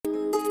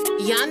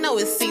Y'all know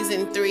it's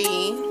season 3,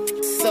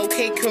 so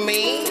K.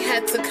 Creme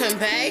had to come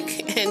back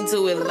and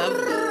do it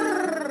lovely.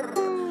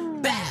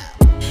 Bow.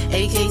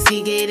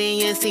 AKC get in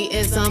your seat,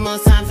 it's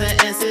almost time for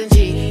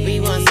SNG.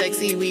 We want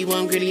sexy, we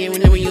want gritty, and we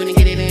know we wanna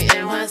get it in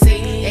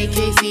NYC.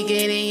 AKC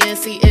get in your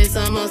seat, it's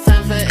almost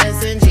time for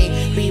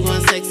SNG. We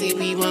want sexy,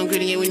 we want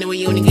gritty, and we know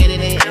we wanna get it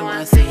in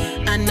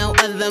NYC. I know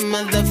other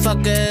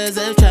motherfuckers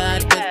have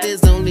tried, but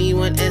there's only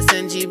one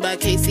SNG by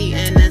KC,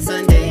 and that's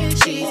Sunday.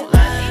 She's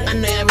live. I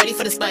know y'all ready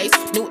for the spice.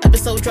 New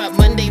episode drop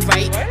Monday,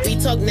 right? We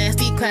talk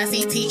nasty,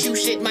 classy, teach you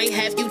shit, might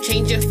have you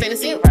change your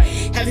fantasy.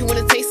 Have you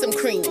wanna taste some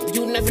cream?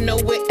 You never know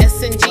what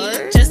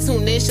SNG. Just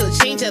tune in, she'll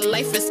change your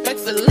life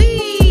respectfully.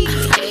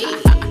 Hey.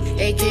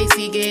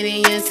 AKC get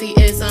in your seat,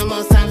 it's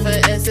almost time for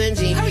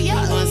SNG. We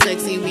want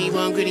sexy, we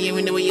want gritty, and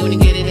we know we only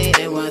get it in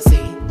NYC.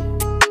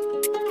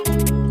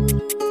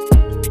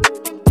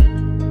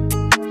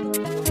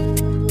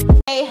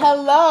 Hey,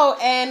 hello,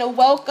 and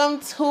welcome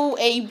to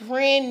a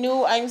brand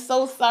new I'm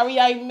So Sorry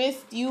I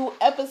Missed You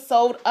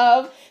episode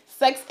of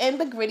Sex and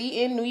the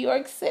Gritty in New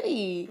York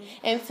City.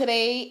 And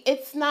today,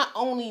 it's not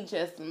only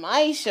just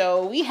my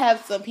show. We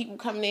have some people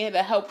coming in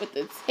to help with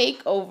the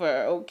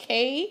takeover,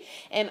 okay?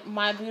 And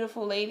my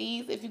beautiful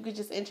ladies, if you could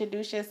just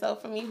introduce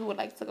yourself for me, who would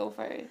like to go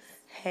first?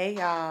 Hey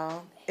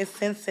y'all, it's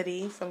Sin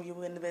City from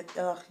You in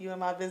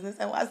My Business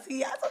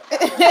NYC.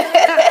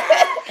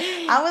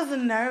 I was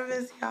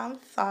nervous, y'all. I'm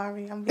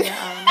sorry. I'm being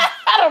honest.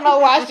 I don't know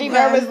why she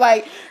nervous.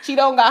 Like she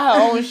don't got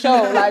her own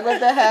show. Like what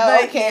the hell?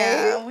 But okay,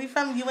 yeah, we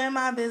from You in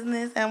My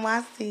Business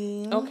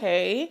NYC.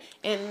 Okay,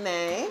 and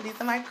then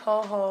these are my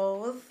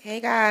co-hosts.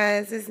 Hey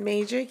guys, it's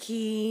Major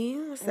Key.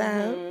 What's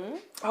up?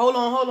 Hold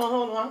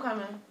on. I'm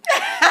coming.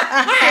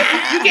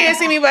 You can't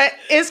see me, but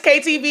it's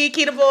KTV,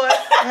 Key the Boy.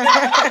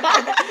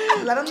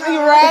 Let them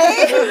know.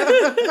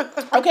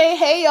 Right? Okay,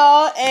 hey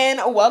y'all,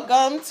 and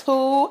welcome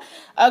to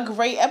a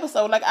great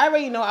episode. Like, I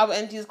already know our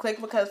NG's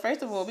click because,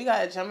 first of all, we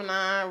got a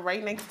Gemini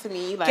right next to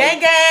me. Like, gang!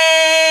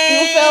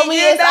 You feel me?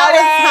 It's our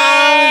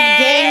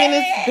time. It's gang in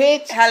this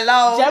bitch.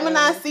 Hello.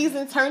 Gemini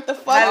season turned the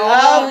fuck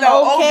Hello. up.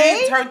 No,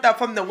 okay? OB turned up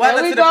from the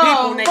weather to the go.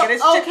 people, nigga.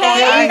 This shit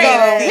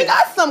Okay, we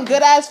got some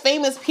good ass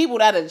famous people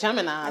that are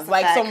Geminis.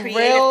 Like fact. some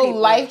Creative real people.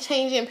 life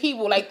changing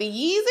people. Like the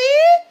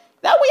Yeezy.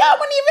 That we all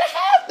wouldn't even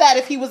have that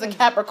if he was a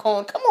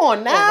Capricorn. Come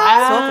on now.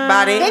 Talk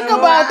about it. Think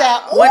about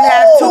that. Wouldn't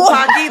have Ooh.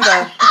 Tupac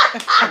either.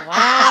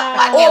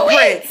 Or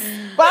Prince.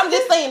 But I'm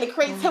just saying the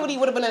creativity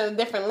would have been in a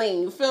different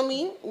lane. You feel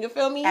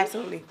me?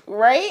 Absolutely.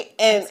 Right?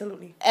 And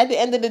Absolutely. at the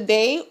end of the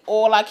day,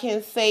 all I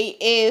can say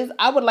is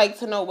I would like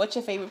to know what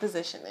your favorite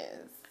position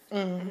is.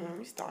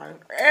 We started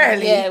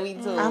early. Yeah, we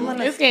do. I'm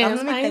gonna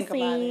think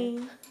about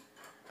it.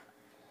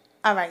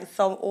 All right,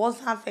 so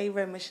all-time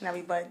favorite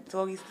missionary, but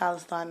doggy style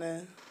is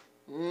starting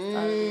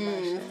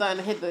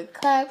to hit the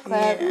clap.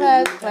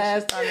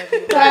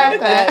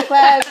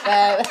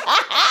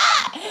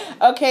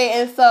 Okay,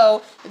 and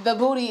so the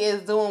booty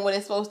is doing what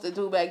it's supposed to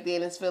do back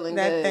then. It's feeling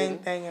that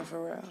good. thinging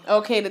for real.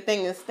 Okay, the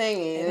thing is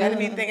stinging. You gotta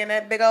be thinking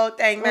that big old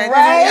thing, man.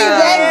 Right,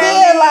 back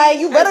then, like,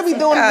 you better be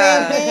doing the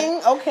damn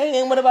thing. Okay,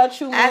 and what about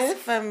you, As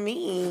miss? for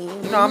me,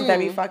 you know, I'm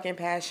very fucking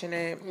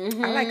passionate.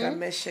 I like a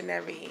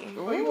missionary.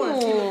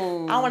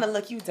 I want to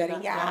look you dead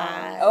in your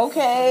eyes.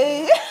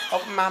 Okay.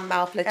 Open my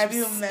mouth, let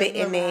you spit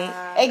in it.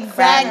 Exactly.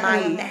 Grab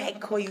my neck,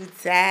 call you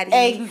daddy.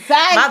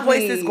 Exactly. My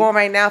voice is going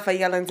right now for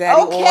yelling daddy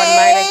all Okay.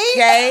 night,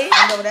 okay?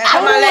 I know that.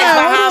 Put my legs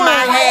behind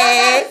my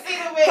head.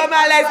 Put Put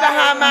my legs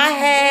behind my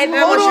head. And I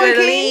Hold want you on,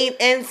 to Key. lean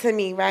into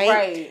me, right?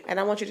 Right. And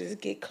I want you to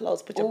just get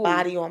close. Put your Ooh.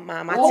 body on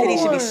mine. My Ooh. titties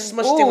should be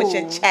smushed in with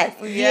your chest.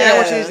 Yeah. And I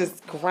want you to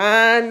just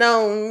grind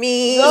on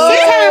me. Go.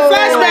 She's having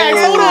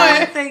flashbacks. Hold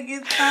on. Take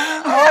your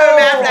time.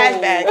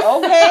 Flashbacks.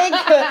 Okay,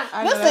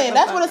 listen,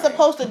 that's what it's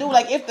supposed to do.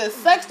 Like, if the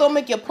sex don't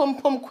make your pum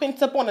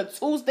quince up on a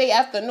Tuesday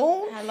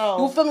afternoon,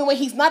 Hello. you feel me, when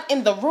he's not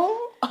in the room,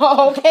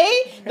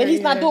 okay, then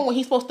he's not doing what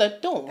he's supposed to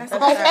do. That's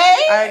Okay?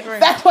 I agree.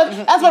 That's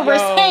what we're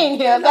saying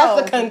here.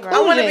 That's the conclusion.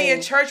 I want to be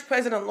a church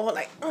president, Lord.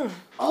 Like, Oh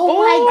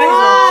my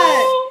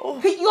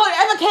God. You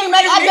ever came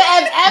back at the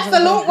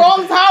absolute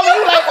wrong time and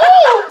you like,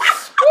 ooh,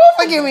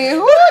 forgive me.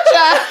 Ooh,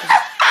 child.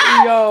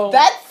 yo.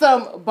 That's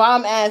some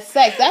bomb ass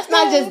sex. That's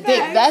not just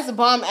dick. That's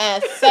bomb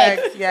ass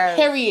sex. Yes.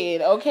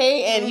 Period.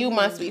 Okay? And you,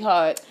 my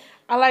sweetheart.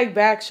 I like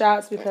back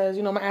shots because,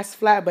 you know, my ass is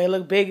flat, but it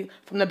look big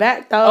from the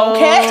back, though.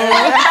 Okay?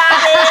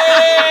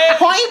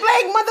 Point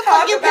blank,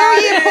 motherfucking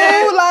period,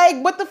 boo.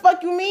 Like, what the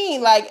fuck you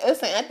mean? Like,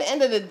 listen, at the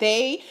end of the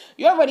day,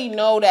 you already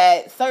know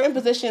that certain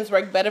positions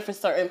work better for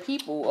certain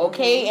people,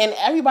 okay? And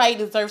everybody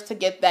deserves to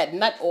get that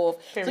nut off.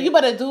 Period. So you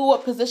better do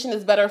what position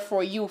is better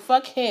for you.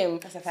 Fuck him.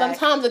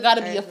 Sometimes it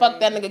gotta be a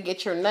fuck that nigga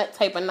get your nut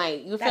type of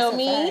night. You feel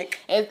me?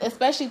 And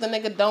especially if the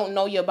nigga don't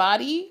know your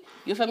body.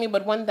 You feel me?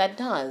 But one that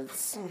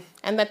does.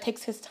 And that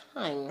takes his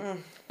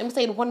time. Let me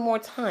say it one more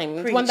time.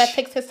 It's one that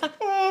takes his time.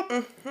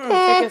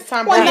 Take his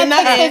time. One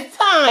that takes his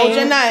time. Hold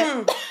your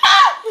nut.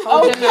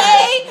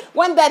 Okay?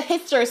 One that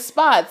hits your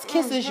spots,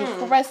 kisses you,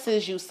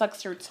 caresses you,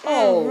 sucks your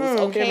toes.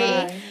 Okay?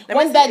 Right. Let me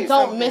One see that you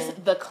don't something. miss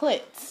the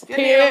clit.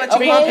 Period.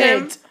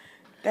 Okay?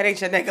 That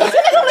ain't your nigga.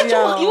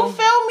 You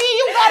feel me?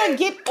 You gotta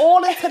get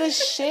all into the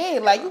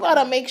shit. Like, you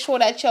gotta make sure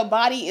that your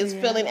body is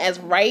feeling as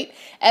right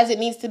as it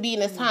needs to be in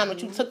this time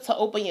that you took to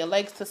open your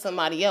legs to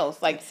somebody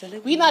else. Like,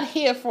 we're not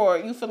here for,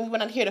 you feel me? We're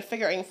not here to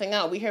figure anything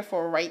out. We're here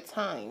for a right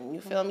time. You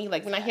feel me?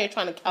 Like, we're not here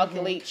trying to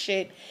calculate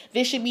shit.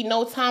 There should be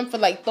no time for,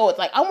 like, thoughts.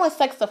 Like, I want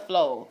sex to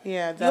flow.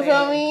 Yeah, definitely. You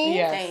feel me?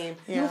 Yeah. Same.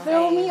 You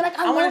feel me? Like,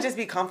 I want to just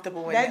be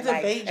comfortable with that it.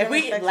 debate. Like, if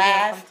we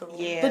laugh,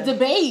 the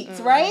debates,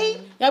 right?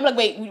 Y'all be like,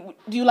 wait,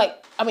 do you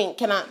like? I mean,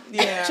 can I?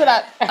 Yeah. Should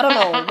I? I don't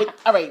know. But,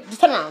 all right,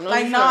 just turn around.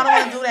 Like, no, I don't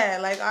want to do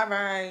that. Like, all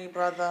right,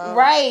 brother.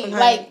 Right.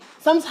 Like,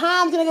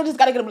 sometimes you nigga just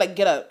gotta get up. Like,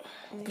 get up,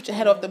 get your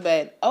head off the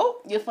bed.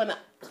 Oh, you're funny.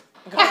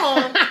 Come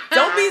on.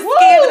 Don't be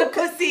scared of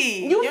the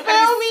pussy. You feel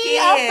me?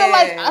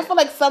 I feel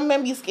like some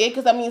men be scared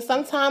because I mean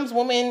sometimes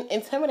women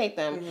intimidate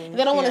them.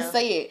 They don't want to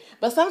say it,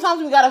 but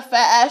sometimes we got a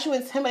fat ass. You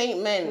intimidate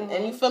men,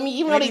 and you feel me?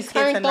 Even though they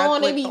turned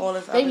on, they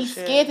be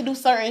scared to do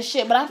certain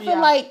shit. But I feel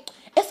like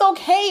it's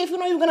okay if you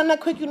know you're gonna nut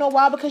quick. You know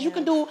why? Because you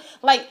can do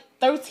like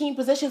 13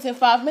 positions in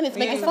 5 minutes.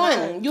 Make it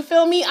fun. You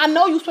feel me? I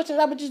know you switching it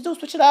up, but just do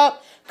switch it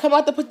up. Come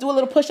out do a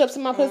little push ups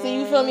in my pussy.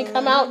 You feel me?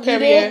 Come out,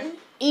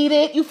 eat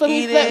it, you feel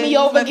me? Flip me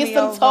over, get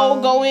some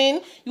toe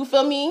going. You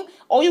feel me?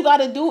 All you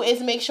gotta do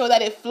is make sure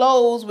that it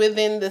flows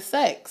within the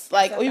sex.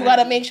 Like, or you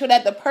gotta make sure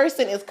that the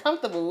person is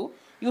comfortable.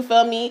 You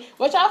feel me?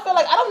 Which I feel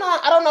like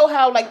I don't know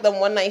how like the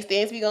one night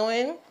stands be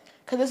going,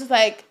 cause this is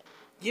like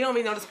you don't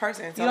even know this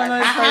person. So you don't like, know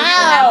this person.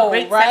 How,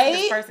 right? Sex with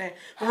this person.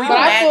 When you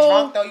mad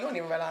drunk though, you don't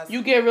even realize.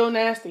 You get real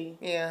nasty.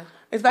 Yeah.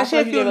 Especially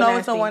if you know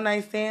it's a one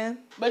night stand.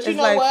 But you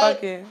know like,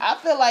 what? I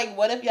feel like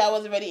what if y'all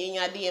was already in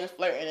your DMs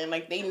flirting and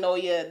like they know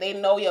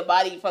your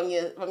body from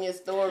your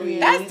story.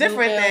 That's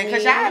different then,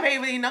 because y'all already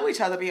really know each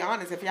other. Be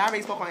honest, if y'all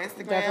already spoke on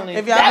Instagram, definitely.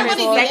 If y'all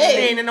already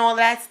texting and all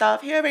that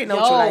stuff, he already know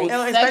what you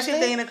like. Especially if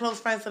they ain't a close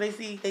friend, so they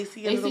see the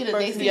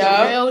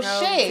real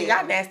shit. See,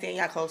 y'all nasty and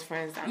y'all close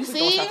friends. You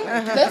see?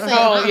 Listen,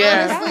 oh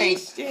yeah,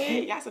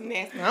 shit, y'all some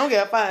nasty. I don't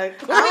get a fuck.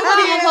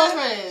 Everybody your close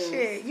friends.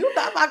 Shit, you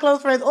not my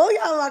close friends. All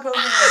y'all are my close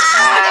friends.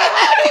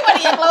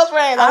 Everybody your close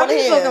friends. I'm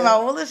talking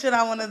about all the shit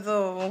I want to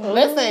do.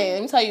 Listen,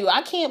 let me tell you,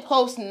 I can't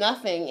post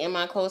nothing in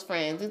my close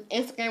friends.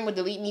 Instagram would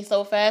delete me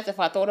so fast if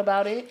I thought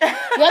about it. Y'all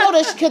know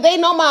this because they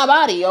know my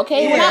body,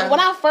 okay? Yeah. When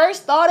I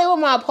first started with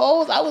my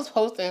posts, I was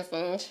posting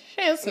some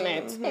shit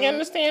snacks. You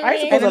understand me? I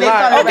used to post a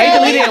lot. They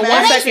deleted it in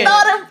 1 second.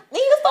 They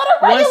started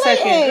regulating. 1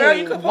 second. Girl,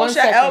 you could post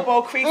your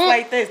elbow crease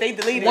like this. They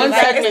deleted it. 1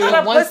 second. It's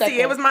not a 1 pussy. second.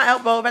 It was my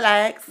elbow.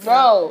 Relax.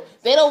 Bro,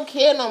 they don't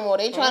care no more.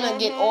 They trying to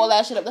get all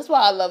that shit up. That's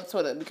why I love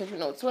Twitter, because you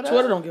know Twitter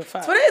don't give a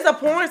fuck. Twitter is a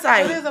porn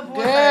site. Twitter is a porn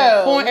Girl,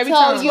 site. Porn every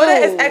time. Twitter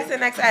is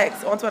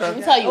XNXX on Twitter. Let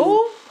me tell you.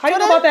 Ooh, how you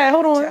know about that?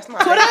 Hold on. That's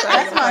my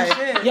That's my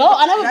shit. Yo,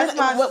 I never That's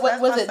my- what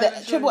was that's it? my The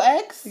shit. triple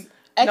X?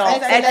 No,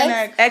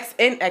 XXX?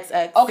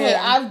 XNXX. Okay,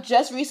 Yeah. I've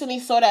just recently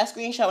saw that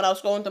screenshot when I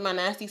was scrolling through my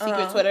nasty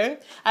secret Twitter.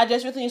 I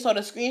just recently saw the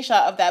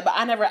screenshot of that, but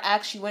I never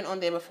actually went on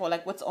there before.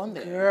 Like, what's on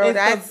there? Girl,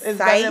 that's it's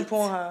site. better than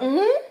Pornhub.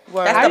 Mm-hmm.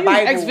 That's I the use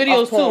Bible X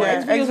videos of porn. too.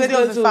 Yeah, X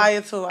videos is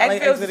fire too. I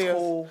like X X videos is videos.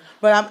 cool.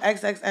 But I'm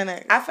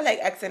XXNX. I feel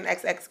like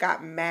XNXX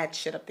got mad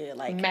shit up there.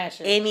 Like Mad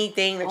shit.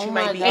 anything that you Oh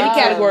might my be God.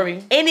 Any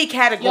category. Any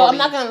category. Yo, I'm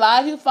not gonna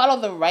lie. If you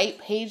follow the right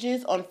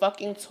pages on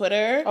fucking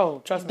Twitter,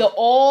 Oh, trust me.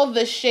 all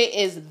the shit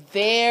is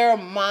there.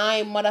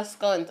 My mother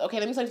scunt. Okay,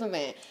 let me tell you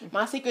something.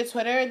 My secret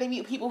Twitter, they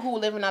be people who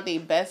living out their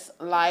best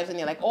lives in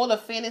there, like all the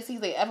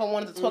fantasies they ever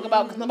wanted to talk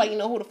about because nobody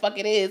know who the fuck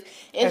it is.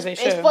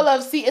 It's full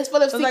of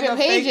secret like a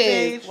fake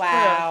pages. page.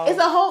 Wow. It's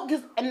a whole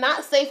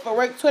not safe for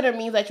work Twitter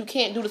means that you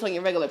can't do this on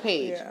your regular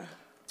page. Yeah.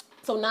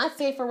 So not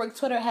safe for work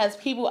Twitter has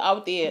people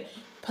out there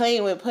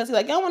playing with pussy.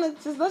 Like, y'all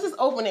want to let's just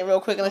open it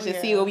real quick and let's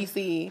just see what we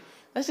see.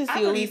 Let's just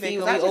see what we see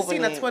when we open it. I just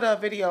seen a Twitter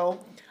video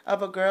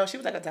of a girl. She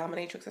was like a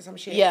dominatrix or some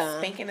shit. Yeah.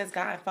 Spanking this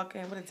guy and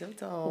fucking with a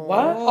dildo. What?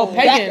 Oh,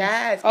 pegging.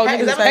 Yes. Oh,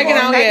 niggas pegging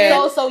out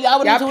here. So y'all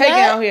would do pegging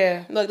that? out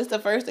here. Look, this is the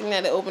first thing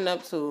that it opened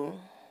up to.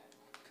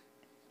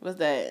 What's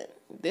that?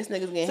 This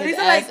nigga's getting So his these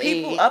are ass like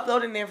people ate.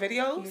 uploading their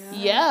videos?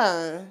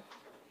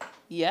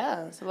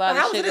 Yeah, it's a lot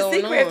How of is shit it a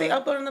going secret if they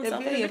on. uploading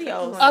themselves in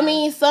videos? I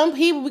mean, some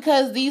people,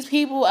 because these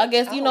people, I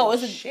guess, you know,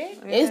 it's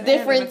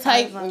different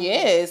type.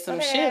 Yeah, it's some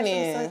shit in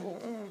there.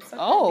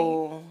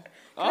 Oh.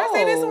 Can I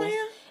say this on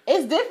here?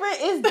 It's different.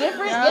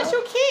 Yes,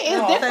 you can.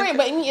 It's different,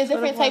 but I mean, it's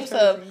different types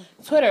of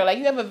Twitter. Like,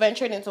 you ever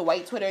ventured into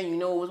white Twitter and you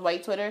know it was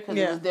white Twitter because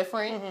it was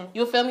different?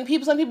 You feel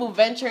me? Some people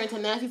venture into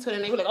nasty Twitter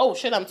and they were like, oh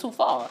shit, I'm too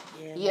far.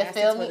 You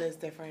feel me? Twitter is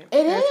different.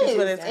 It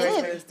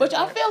is. But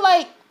I feel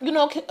like, you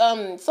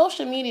know,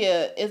 social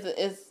media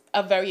is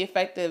a very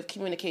effective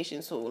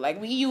communication tool. Like,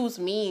 we use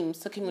memes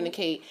to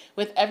communicate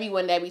with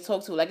everyone that we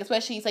talk to. Like,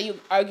 especially, say you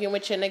arguing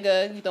with your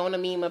nigga, you throwing a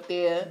meme up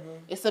there.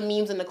 It's some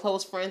memes in the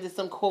close friends. There's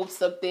some quotes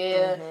up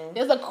there.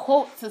 There's a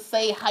quote to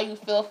say how you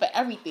feel for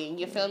everything.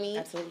 You feel me?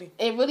 Absolutely.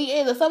 It really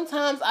is. And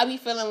sometimes I be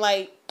feeling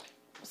like,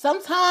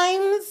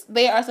 sometimes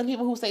there are some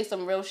people who say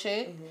some real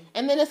shit.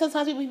 And then there's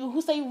sometimes people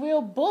who say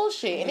real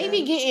bullshit. And they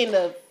be getting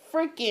the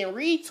freaking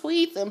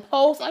retweets and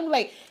posts. I'm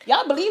like,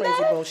 y'all believe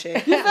Crazy that?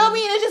 bullshit. You feel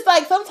me? And it's just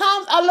like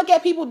sometimes I look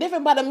at people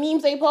different by the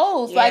memes they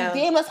post. Yeah. Like,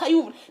 damn, that's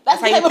the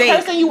type of think.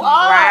 person you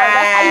are. Right.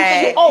 That's how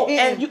you think. Oh,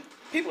 and you.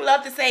 People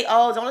love to say,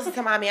 "Oh, don't listen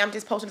to mommy. I'm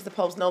just posting this to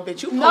post." No,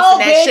 bitch, you posting No,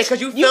 that bitch. shit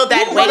because you feel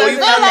that you way. really You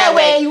feel that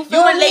way. You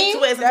feel relate me? to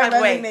it in some type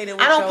of way.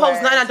 I don't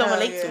post nothing I don't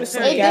relate to. It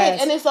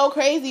did, and it's so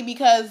crazy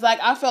because like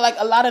I feel like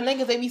a lot of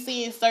niggas they be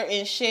seeing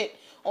certain shit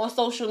on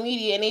social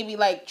media and they be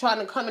like trying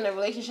to come in a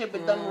relationship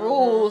with them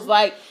rules.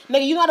 Like,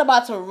 nigga, you're not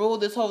about to rule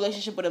this whole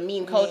relationship with a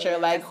meme culture.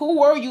 Like, who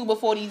were you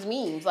before these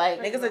memes?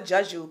 Like, niggas will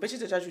judge you. Bitches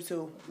will judge you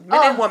too.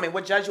 Men and women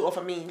would judge you off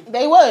a meme.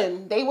 They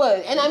would.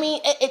 And I mean,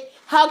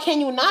 how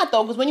can you not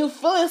though? Because when you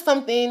feeling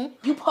something,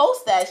 you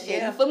post that shit.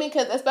 Yeah. You feel me?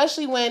 Because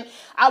especially when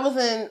I was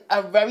in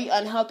a very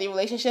unhealthy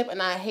relationship and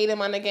I hated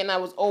my nigga and I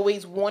was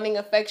always wanting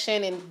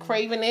affection and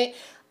craving it.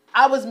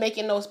 I was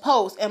making those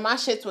posts and my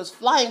shits was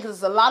flying because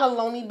there's a lot of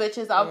lonely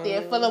bitches out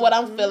there feeling what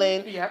I'm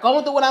feeling,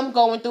 going through what I'm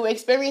going through,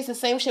 experiencing the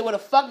same shit with a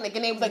fuck nigga.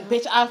 And they was like,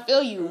 bitch, I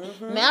feel you.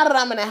 Now that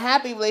I'm in a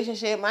happy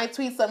relationship, my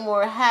tweets are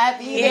more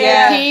happy, peaceful.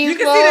 You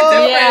can see the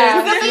difference.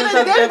 You can see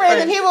the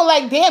difference. And people are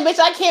like, damn, bitch,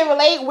 I can't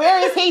relate.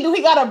 Where is he? Do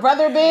he got a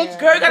brother, bitch?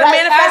 Girl, you gotta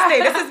manifest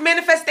it. This is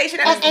manifestation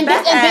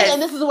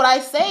and this is what I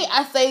say.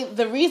 I say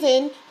the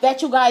reason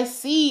that you guys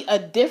see a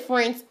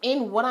difference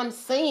in what I'm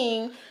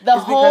saying,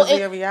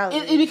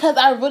 is because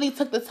I really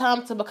took the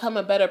time to become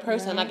a better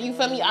person. Like, you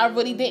feel me? I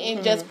really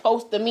didn't just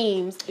post the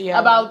memes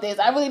about this.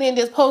 I really didn't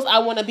just post I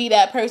want to be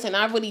that person.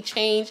 I really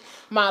changed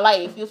my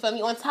life. You feel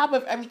me? On top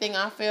of everything,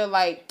 I feel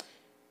like,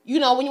 you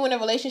know, when you're in a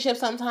relationship,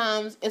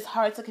 sometimes it's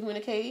hard to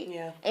communicate.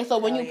 Yeah. And so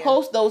when you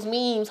post those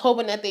memes,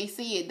 hoping that they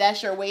see it,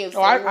 that's your way of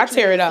saying I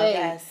tear it up.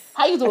 Yes.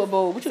 How you do it,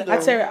 boo? What you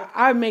do?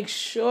 I make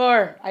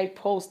sure I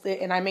post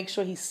it and I make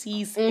sure he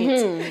sees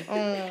it.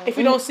 If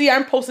you don't see it,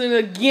 I'm posting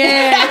it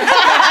again.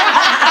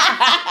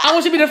 I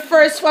want you to be the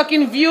first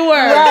fucking viewer.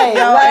 Right.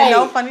 And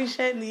no funny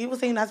shit. You were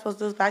saying you're not supposed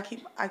to do this, but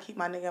I keep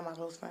my nigga and my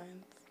close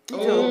friends.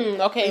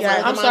 Okay.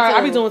 Yeah, I'm sorry.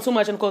 I be doing too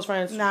much in close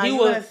friends. Nah, he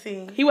would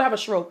have a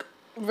stroke.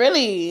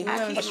 Really?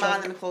 I keep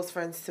mine in close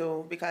friends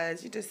too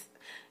because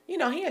you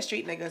know, he a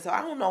street nigga, so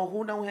I don't know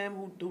who know him,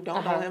 who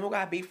don't know him, who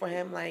got beef for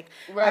him. Like,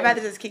 I'd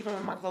rather just keep him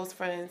with my close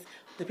friends.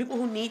 The people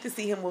who need to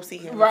see him will see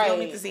him. If you don't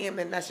need to see him,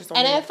 then that's just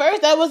on me. At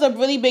first, that was a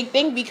really big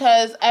thing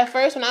because at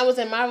first, when I was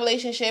in my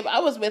relationship, I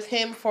was with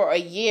him for a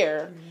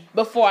year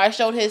before I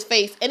showed his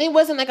face. And it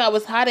wasn't like I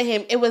was hiding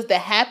him. It was the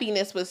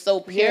happiness was so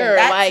pure.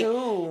 Yeah, like,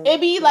 too.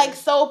 It'd be like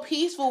so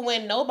peaceful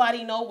when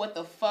nobody know what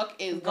the fuck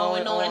is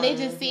going on. And they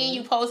just seeing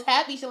you post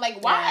happy shit.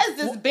 Like, why is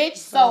this bitch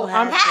so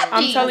happy?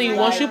 I'm telling you,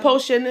 once you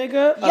post your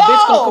nigga, a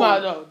bitch gonna come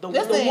out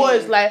the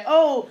woods like,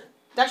 oh,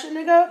 that's your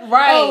nigga?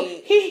 Right.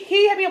 Oh, he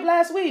hit me up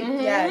last week.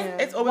 Yes.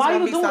 It's always Why gonna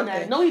you be doing something.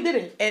 that? No, he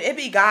didn't. And it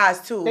be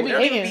guys too. They be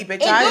don't even hating. be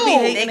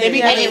bitches. They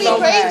be hating so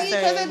crazy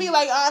bad. because it be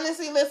like,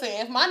 honestly, listen,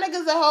 if my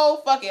nigga's a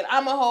hoe, fuck it.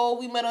 I'm a hoe.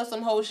 We met on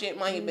some hoe shit.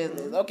 Mind your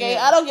business, okay?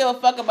 I don't give a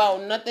fuck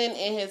about nothing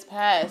in his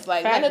past.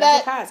 Like, none of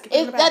that.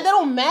 That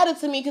don't matter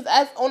to me because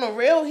as on a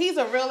real, he's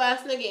a real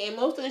ass nigga, and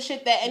most of the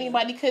shit that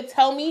anybody could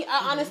tell me,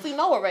 I honestly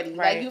know already.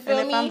 Right. Like, you feel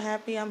and me? if I'm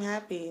happy, I'm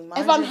happy.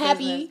 If I'm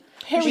happy,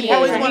 period. You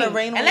always want to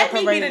rain on and your let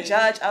me parade. be the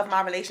judge of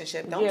my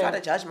relationship. Don't try to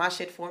judge my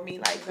shit for me.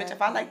 Like, bitch,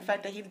 if I like the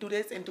fact that he do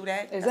this and do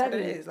that, that's what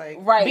it is. Like,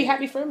 right. Be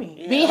happy for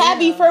me. Be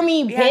happy for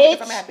me, be bitch. happy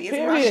if I'm happy. It's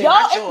my shit,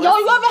 not yours. Yo,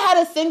 you ever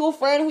had a single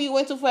friend who you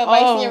went to for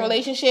advice in your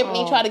relationship and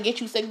he tried to get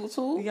you single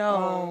too?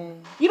 Yo.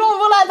 You don't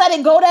realize that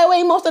it go that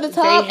way most of the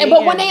time.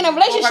 But when they in a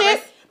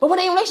relationship,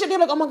 they're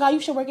like, oh my God, you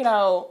should work it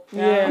out.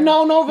 Yeah.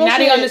 No, real now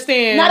shit. They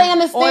understand.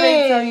 Or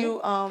they tell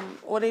you,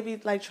 or they be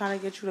like trying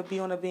to get you to be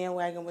on a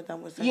bandwagon with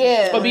them.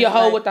 Or be a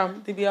hoe with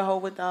them. To be a hoe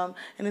with them.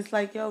 And it's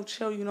like, yo,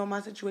 chill, you know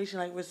my situation.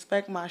 Like,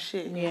 respect my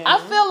shit. Yeah. I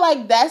feel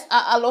like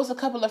I lost a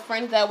couple of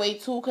friends that way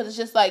too, because it's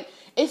just like,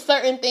 it's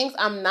certain things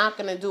I'm not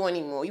going to do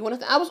anymore. You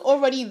understand? I was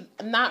already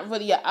not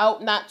really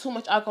not too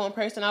much outgoing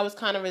person. I was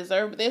kind of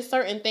reserved. But there's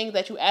certain things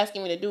that you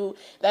asking me to do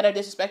that are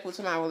disrespectful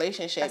to my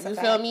relationship. You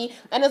feel me?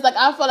 And it's like,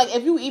 I feel like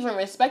if you even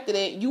respected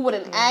it, you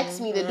wouldn't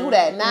ask me to do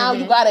that. Now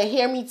you got to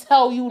hear me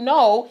tell you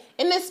no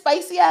in this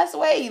spicy ass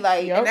way.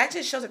 Like, and that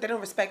just shows that they don't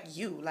respect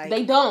you. Like,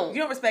 they don't. You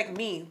don't respect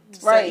me.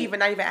 Right. So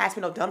not even ask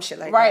me no dumb shit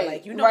like that.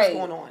 Like, you know what's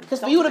going on. Because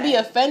for you to be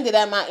offended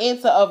at my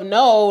answer of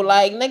no,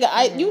 like,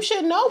 nigga, you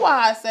should know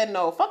why I said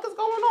no. Fuck is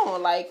going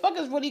on? Like, fuck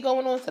is really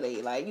going on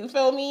today? Like, you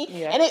feel me?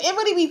 Yeah. And it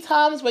really be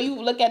times where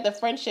you look at the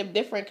friendship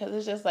different because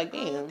it's just like,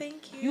 damn.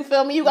 Thank you. You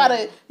feel me? You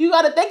gotta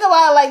think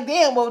about it like,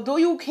 damn, well, do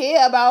you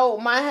care about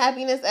my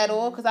happiness at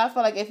all? Because I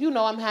feel like if you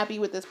know I'm happy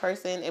with this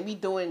person and we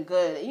doing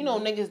good, and you know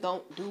niggas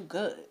don't do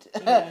good.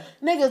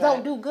 Niggas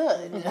don't do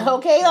good.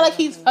 Okay? Not like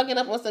he's fucking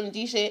up on some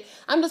G shit.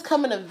 I'm just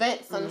coming to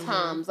vent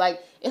sometimes.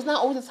 Like, it's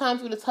not always the time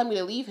for you to tell me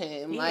to leave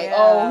him. Like,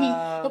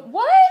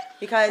 what?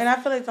 And I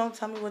feel like, don't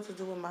tell me what to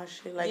do with my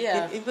shit. Like,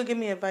 if you could give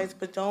me advice,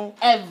 but don't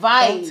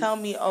tell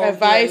me,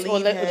 advice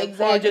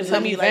or just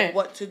tell me like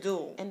what to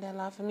do. And that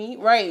lie for me,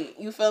 right?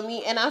 You feel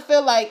me? And I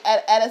feel like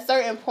at a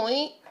certain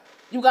point,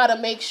 you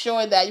gotta make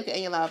sure that you can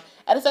end your life.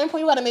 at a certain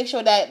point, you got to make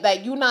sure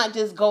that you're not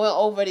just going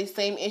over the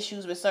same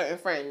issues with certain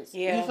friends.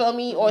 Yeah. You feel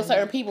me? Or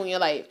certain people in your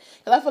life.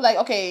 Because I feel like,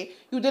 okay,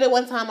 you did it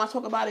one time, I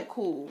talk about it,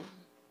 cool.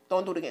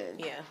 Don't do it again.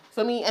 Yeah.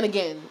 For me, and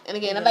again.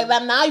 Mm-hmm. And like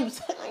now you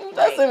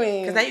testing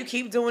me. Because now you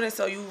keep doing it,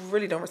 so you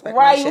really don't respect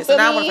my shit. So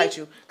now I want to fight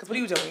you. Because what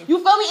are you doing?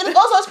 You feel me? And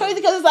it's crazy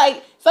because it's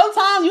like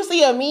sometimes you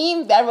see a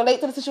meme that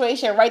relates to the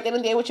situation right then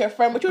and there with your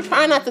friend, but you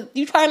try not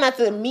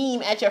to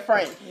meme at your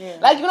friend. Yeah.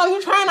 Like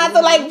you try not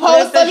to like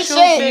post some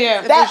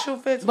shit. The shoe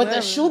fits. But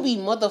the shoe be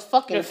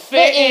motherfucking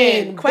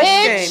fitting. Question: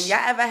 bitch. Y'all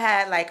ever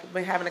had like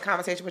been having a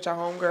conversation with your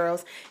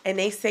homegirls and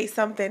they say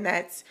something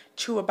that's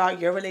true about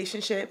your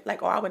relationship?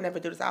 Like, oh, I would never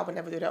do this. I would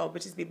never do that. Oh,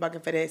 bitches be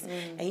bugging for this.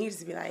 And you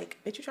just be like,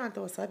 bitch, you trying to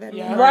throw a sub at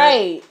me?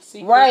 Right.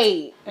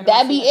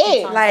 That be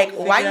it. Like,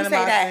 why you say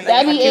that?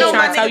 That be it. You know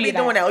my nigga be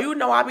doing that. Or you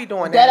know I be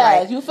doing that.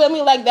 Like, you feel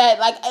me? Like that.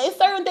 Like, it's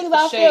certain things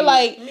I feel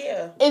like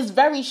it's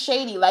very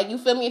shady. Like, you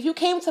feel me? If you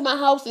came to my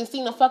house and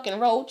seen a fucking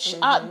roach,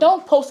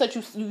 don't post that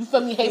you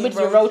feel me, hey, bitch,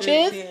 your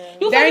roaches. That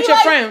ain't your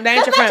friend. That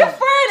ain't your friend. That's not your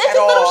friend. It's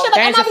just little shit.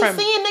 Like, I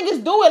be seeing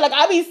niggas do it. Like,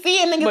 I be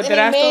seeing niggas in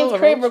their man's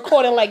crib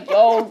recording like,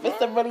 yo, this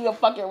is really a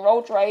fucking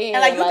roach right here.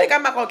 And like, you think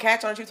I'm not gonna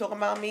catch on you talking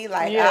about me?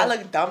 Like, I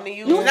look dumb to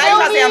you. Now you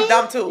trying to say I'm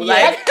dumb too.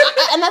 Like,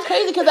 and that's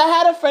crazy because I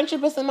had a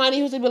friendship with somebody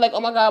who used to be like,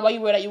 oh my God, why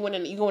you wear that? You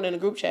going in a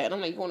group chat. And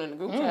I'm like, you going in a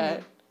group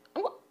chat?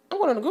 I'm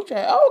going in a group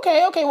chat. Oh,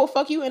 okay, well,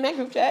 fuck you in that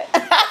group chat.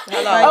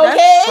 Hello.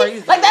 Okay?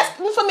 That's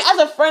that's, for me, as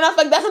a friend, I feel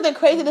like that's something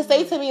crazy to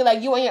say to me.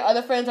 Like, you and your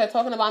other friends are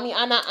talking about me.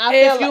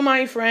 If you're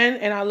my friend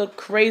and I look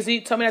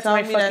crazy, tell me that to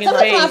my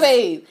fucking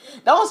face.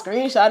 Don't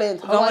screenshot it and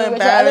talk about it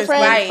with your other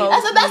friends.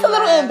 Right. That's a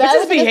little embarrassing.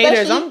 Just be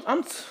haters.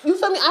 You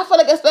feel me? I feel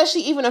like,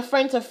 especially even a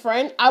friend to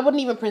friend, I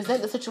wouldn't even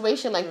present the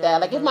situation like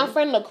that. Like, if my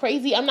friend look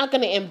crazy, I'm not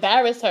going to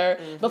embarrass her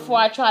before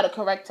I try to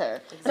correct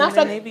her. And I feel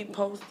like they be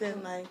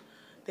posting, like,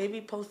 they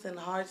be posting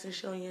hearts and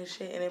showing your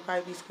shit, and they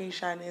probably be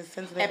screenshotting and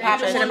sending it. And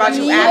popping shit about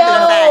you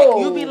after the fact.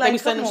 You be like,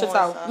 sending shit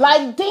out.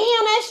 Like, damn,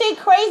 that shit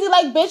crazy.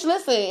 Like, bitch,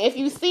 listen, if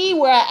you see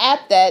where I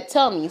app that,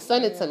 tell me,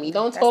 send it to me.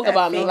 Don't talk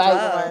about me. Like,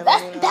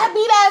 that be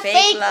that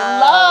fake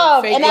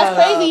love. And that's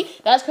crazy.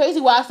 That's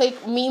crazy why I say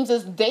memes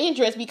is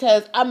dangerous,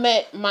 because I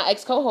met my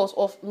ex co-host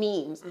off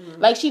memes.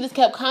 Like, she just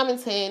kept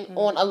commenting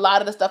on a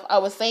lot of the stuff I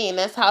was saying.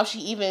 That's how she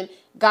even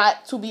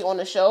got to be on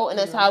the show, and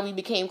that's how we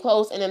became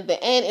close. And in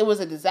the end, it was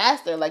a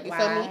disaster. Like, you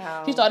feel me?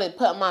 She started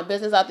putting my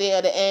business out there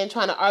at the end,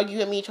 trying to argue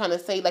with me, trying to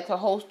say like her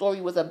whole story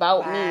was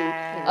about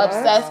me.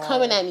 Obsessed,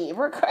 coming at me.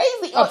 We're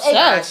crazy.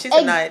 Obsessed. She's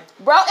a nut.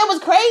 Bro, it was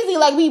crazy.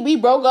 Like, we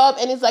broke up,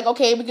 and it's like,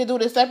 okay, we could do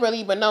this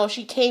separately, but no,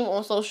 she came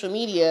on social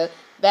media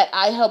that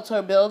I helped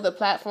her build the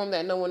platform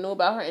that no one knew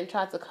about her and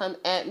tried to come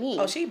at me.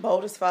 Oh, she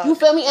bold as fuck. You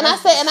feel me? And I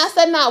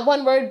said not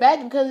one word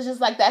back, because it's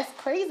just like, that's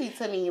crazy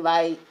to me.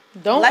 Like,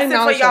 don't lesson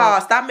for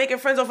y'all. Stop making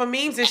friends over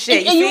memes and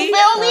shit. You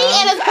feel me?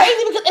 And it's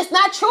crazy because it's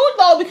not true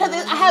though, because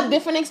I have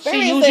different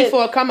experiences. She used you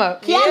for a come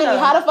up. Kiana,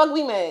 how the fuck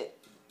we met?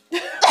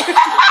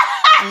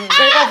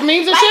 Off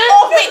memes and shit?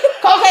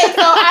 Okay,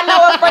 so I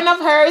know a friend of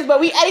hers, but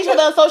we at each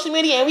other on social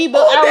media, and we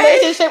built our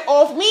relationship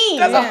off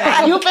memes.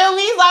 You feel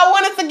me? So I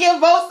wanted to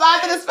give both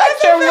sides of the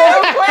spectrum real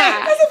quick.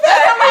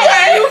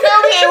 You feel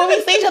me? And when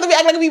we see each other, we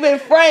act like we've been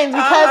friends,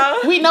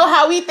 because we know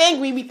how we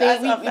think. We be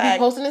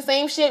posting the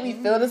same shit. We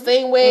feel the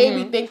same way.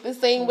 We think the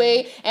same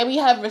way, and we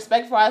have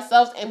respect for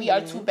ourselves. And we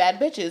are two bad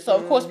bitches, so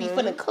of course we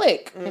finna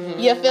click.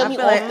 You feel me?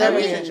 Like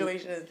every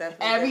situation is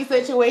different. Every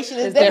situation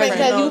is different,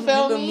 because you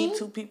feel me? You can meet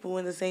two people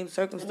in the same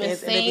circumstance.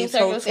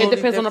 It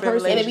depends on the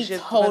person. It'd be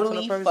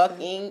totally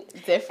fucking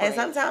different. And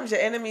sometimes your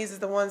enemies is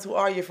the ones who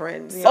are your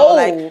friends. So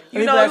like,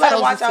 you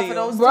gotta watch out for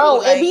those.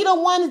 Bro, it be the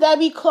ones that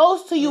be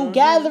close to you,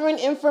 gathering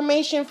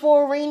information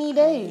for a rainy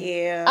day.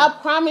 Yeah.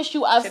 I promise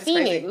you, I've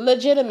seen it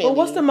legitimately. But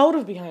what's the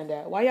motive behind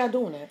that? Why y'all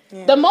doing that?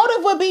 Yeah. The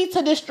motive would be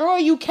to destroy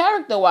you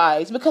character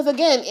wise, because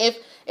again,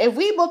 if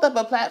we built up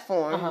a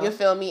platform, you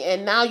feel me,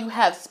 and now you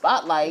have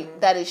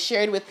spotlight that is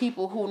shared with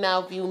people who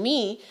now view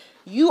me,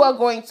 you are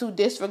going to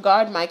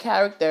disregard my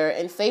character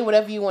and say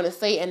whatever you want to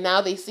say, and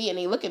now they see it and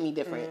they look at me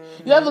different.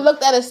 You ever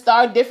looked at a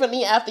star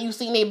differently after you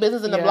seen their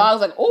business in the blogs?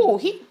 Like, oh,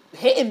 he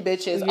hitting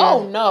bitches.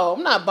 Oh no,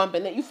 I'm not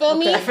bumping it. You feel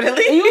me?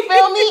 Definitely. You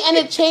feel me? And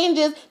it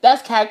changes.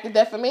 That's character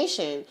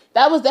defamation.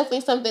 That was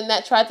definitely something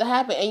that tried to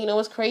happen. And you know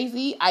what's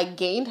crazy? I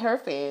gained her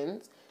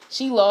fans.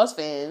 She lost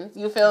fans.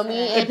 You feel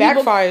me? And it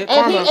backfired.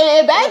 And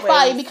it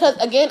backfired because,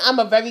 again, I'm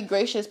a very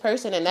gracious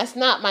person, and that's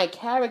not my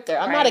character.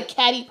 I'm not a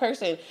catty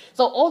person.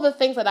 So all the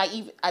things that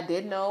I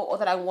did know, or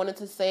that I wanted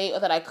to say, or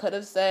that I could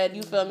have said,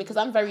 you feel me? Because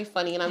I'm very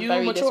funny and I'm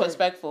very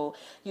disrespectful.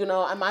 You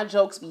know, and my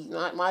jokes be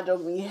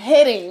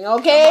hitting.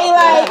 Okay,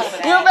 like, you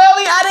feel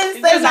me? I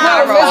didn't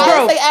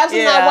say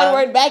absolutely not one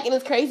word back, and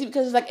it's crazy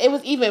because it's like it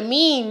was even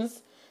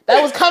memes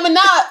that was coming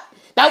up.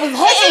 That was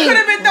hitting. You could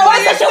have been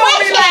throwing in the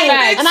story,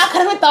 like, and I could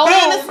have been throwing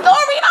in the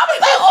story, and I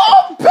was like,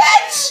 "Oh,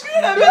 bitch!" You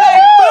could have been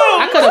like, "Boom!"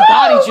 I could have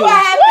bodied you.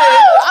 I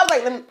was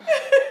like,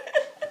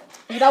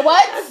 You know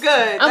what? That's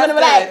good. I'm gonna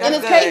relax. And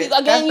it's crazy.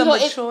 Again, you know,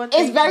 it's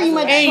very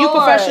mature. And you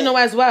professional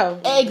as well.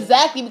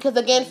 Exactly, because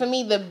again, for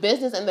me, the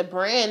business and the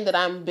brand that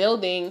I'm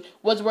building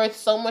was worth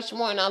so much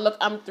more. Now look,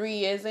 I'm 3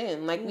 years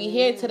in. Like we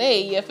here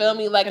today. You feel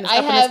me? Like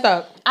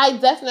I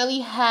definitely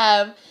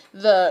have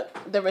the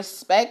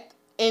respect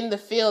in the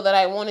field that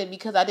I wanted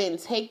because I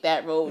didn't take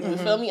that road. You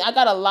feel me? I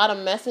got a lot of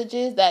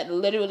messages that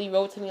literally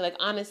wrote to me like,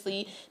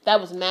 honestly,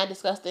 that was mad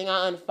disgusting.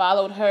 I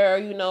unfollowed her,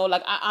 you know,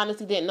 like I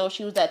honestly didn't know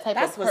she was that type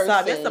of person. That's what's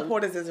up. Your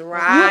supporters is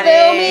riding. You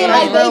feel me?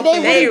 Like they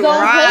really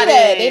don't play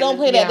that. They don't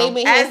play that. They've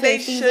been here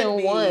since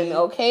season 1,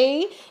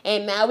 okay?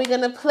 And now we're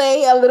gonna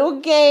play a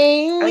little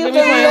game. You feel me?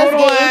 Let's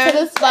get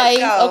into the spice.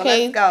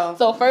 Okay. Let's go.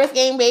 So first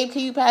game, babe,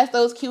 can you pass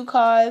those cue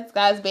cards?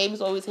 Guys, babe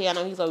is always here. I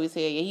know he's always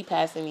here. Yeah, he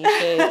passing me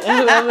shit.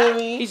 You know what I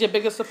mean? He's your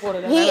biggest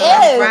supporter. He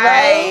is,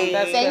 right?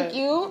 Thank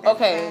you.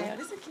 Okay.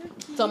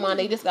 So, man,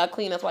 they just got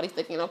clean. That's why they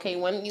sticking. Okay,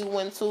 1, you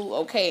 1, 2.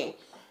 Okay.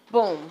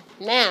 Boom.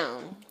 Now,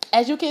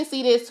 as you can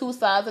see, there's 2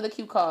 sides of the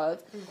cue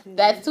cards.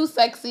 That's too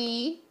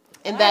sexy.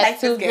 And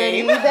that's too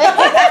gritty.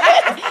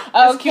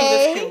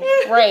 Okay.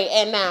 Right.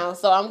 And now,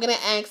 so I'm going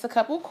to ask a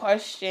couple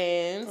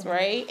questions,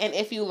 right? And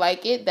if you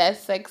like it,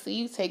 that's sexy.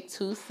 You take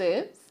 2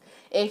 sips.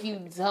 If you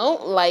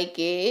don't like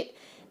it,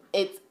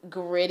 it's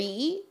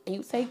gritty, and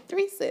you take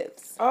 3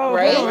 sips. Oh,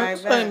 right?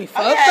 Putting me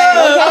fucked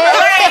up.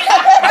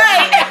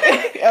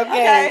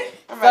 Okay.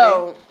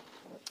 So,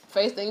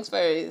 first things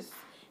first.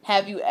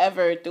 Have you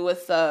ever threw a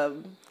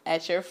sub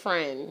at your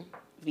friend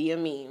via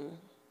meme?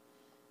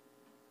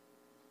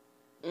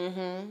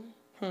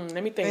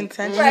 Let me think.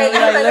 Intentionally,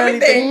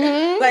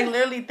 like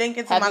literally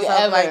thinking to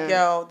myself, like,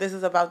 yo, this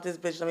is about this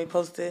bitch. Let me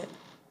post it.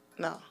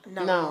 No.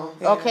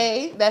 Yeah.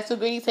 Okay, that's too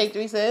gritty. Take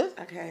 3 sips.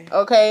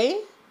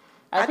 Okay.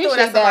 I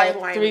appreciate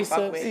that. 3 sips.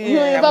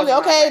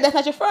 Okay, that's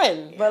not your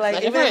friend. But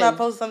like, even if I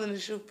post something to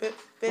shoot fit,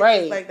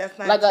 right? Like that's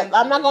not. Like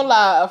I'm not gonna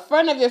lie, a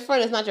friend of your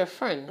friend is not your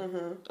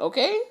friend.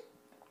 Okay.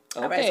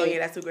 All right, so yeah,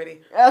 that's too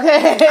gritty.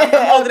 Okay.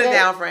 I'm holding it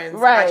down, friends.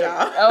 Right.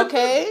 Y'all.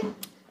 Okay.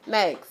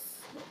 Next.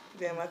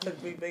 Damn, I took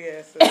 3 big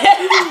asses.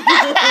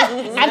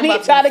 I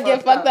need y'all to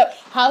get fucked up.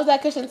 How's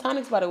that cushion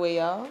tonics, by the way,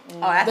 y'all? Oh,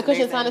 that's the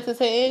cushion tonics is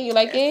hitting. You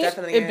like it?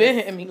 Definitely. It been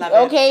hitting me.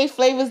 Okay,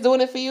 Flavor's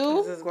doing it for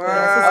you. This is great.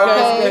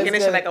 Okay. Drinking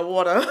this shit like a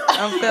water.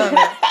 I'm feeling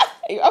it.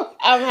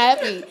 I'm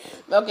happy.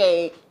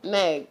 Okay,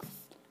 next.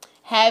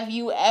 Have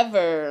you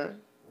ever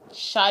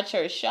shot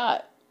your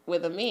shot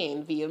with a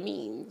man via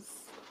memes?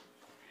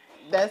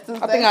 That's too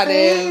sexy. I think I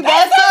did.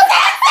 That's too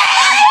sexy.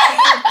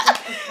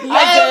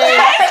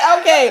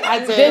 Okay. I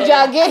did. Did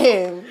y'all get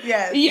him?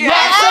 Yes.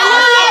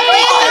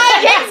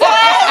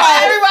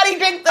 Everybody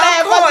drink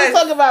that. What you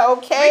talking about?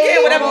 Okay. We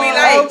get whatever we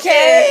like.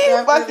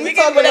 Okay. What you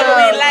talking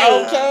about?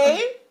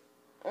 Okay.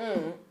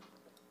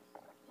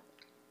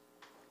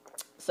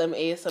 Some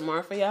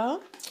ASMR for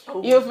y'all.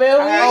 Ooh. You feel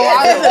me?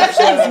 That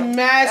shit's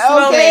mad.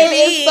 Okay,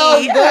 it's so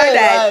good.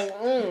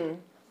 Like,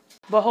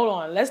 But hold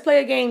on, let's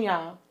play a game,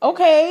 y'all.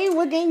 Okay,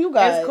 what game you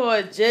got? It's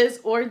called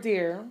Jizz or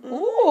Dear.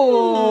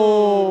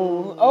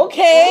 Ooh,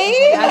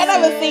 okay. I've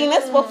never seen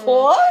this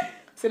before.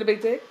 See the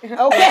big dick? Okay.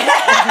 All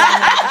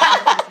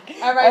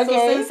right, so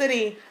Sin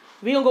City,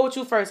 we gonna go with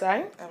you first, all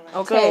right?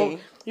 Okay. So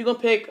you gonna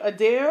pick a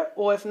dare,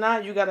 or if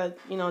not, you gotta,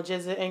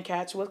 jizz it and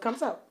catch what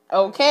comes up.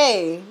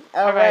 Okay.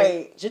 All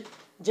right.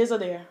 Jizz or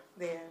dare?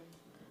 Dare.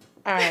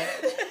 All right.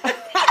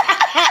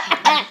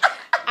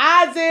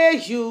 I dare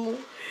you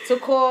to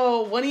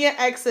call one of your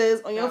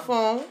exes on your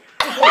phone.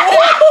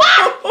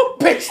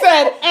 Bitch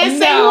said, and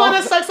say you want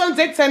to suck some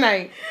dick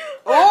tonight.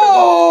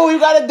 Oh, you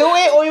gotta do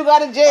it or you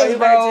gotta jizz,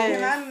 bro.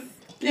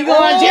 You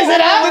gonna jizz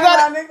it up?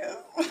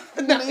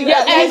 Your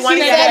ex. She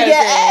said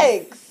your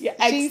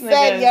ex. She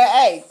said your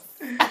ex.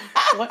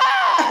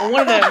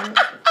 One of them.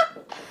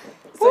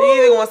 So you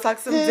either gonna suck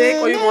some dick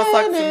or you gonna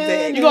suck some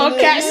dick. You gonna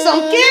catch some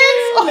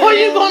kids or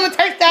you gonna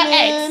take that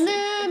ex.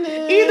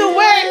 Either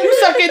way, you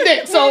suck your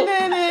dick. So, you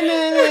want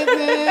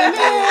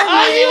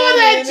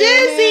that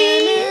jizzy?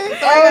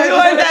 Oh, you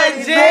want that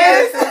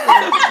jizz?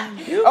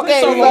 Okay,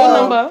 so roll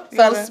number.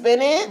 So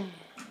spin it.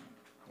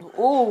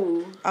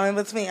 Ooh. I'm in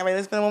between. All right,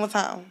 let's spin it one more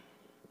time.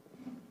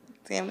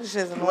 Damn, this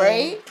shit's annoying.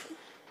 Right.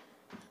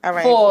 All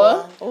right.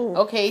 4.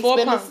 Okay,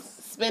 4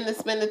 spin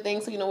the thing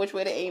so you know which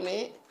way to aim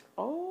it.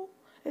 Oh,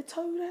 it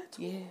told you that?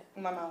 Yeah.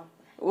 In my mouth.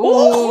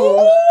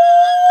 Ooh.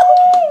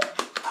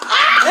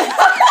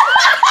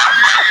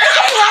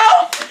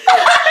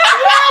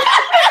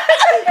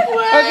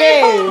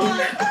 Okay.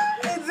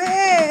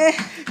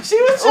 She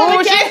was trying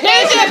to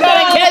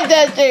catch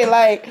that shit.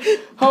 Like,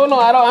 hold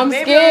on, I'm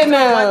scared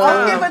now.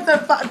 I'm giving to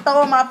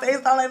throw in my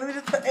face. I'm like, let me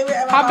just put it in my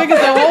How big is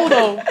the hole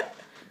though?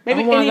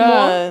 Maybe any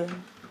more?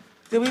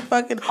 Did we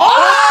fucking? That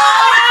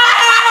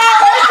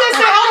shit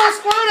said almost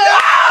screwed up.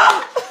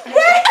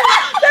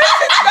 That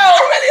shit's so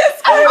really a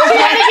screw. She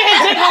had to get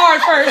his dick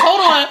hard first.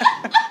 Hold on.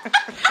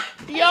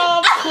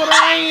 Y'all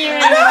crying.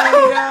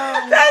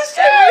 That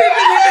shit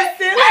really hit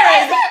the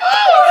ceiling.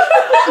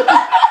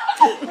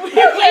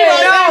 That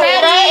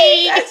shit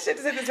That shit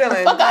is hit the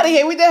ceiling. Fuck out of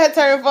here. We done had a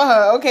turn for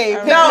her. Okay,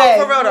 pick No,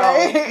 next. for real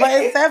though. But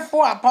it said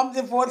 4. I pumped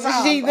it 4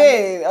 times. She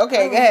did.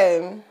 Okay, go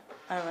ahead.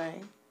 All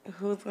right.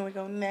 Who's going to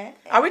go next?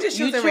 Are we just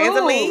choosing choose.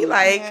 randomly?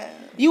 Like,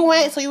 You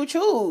went, so you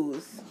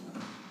choose.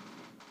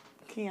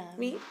 Keon.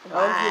 me?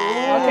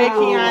 Okay,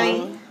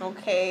 Kiani.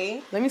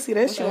 Okay. Let me see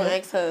this You want to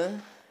shit. ask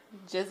her?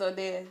 Jizz or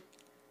Dare?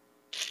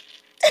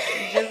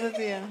 Just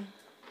yeah.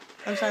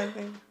 I'm trying to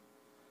think.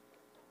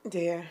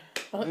 Dear.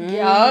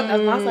 Yeah,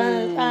 that's my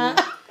son.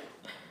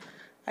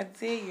 I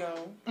did,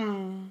 yo.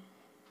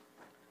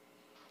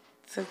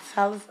 To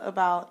tell us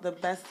about the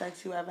best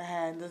sex you ever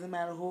had. Doesn't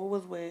matter who it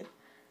was with.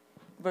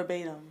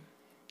 Verbatim.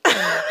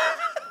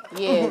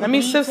 Yeah. Let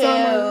me sip some.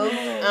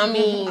 I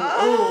mean,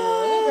 let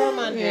me grab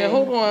my drink. Yeah,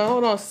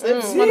 hold on. Sip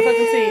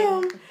motherfucking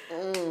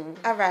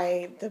tea. All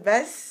right. The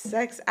best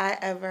sex I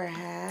ever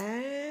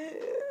had.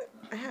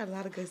 I had a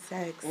lot of good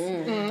sex.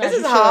 This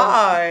is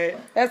hard.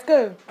 That's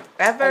good.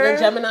 Ever? And then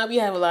Gemini, we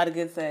have a lot of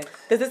good sex.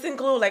 Does this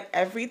include like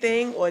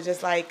everything or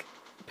just like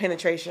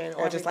penetration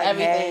or just like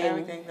Everything. head?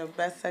 Everything. The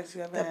best sex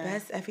you ever The had.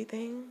 best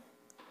everything?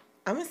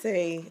 I'm going to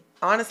say,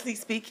 honestly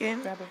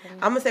speaking, I'm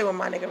going to say with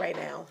my nigga right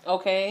now.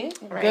 Okay.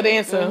 Right? Good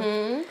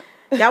answer.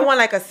 Y'all want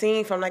like a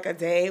scene from like a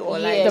day or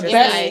like Yeah, just The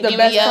best, like the give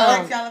best me a-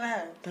 time. Sex y'all ever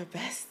had? the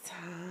best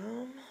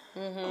time?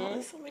 Oh,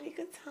 there's so many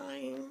good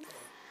times.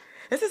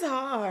 This is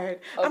hard.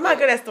 I'm not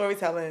good at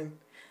storytelling.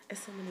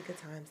 It's so many good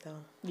times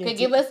though. Could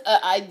give us an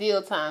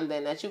ideal time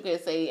then that you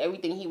could say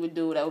everything he would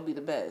do that would be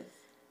the best.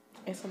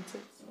 And some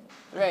tips.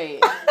 Right.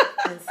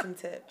 And some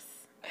tips.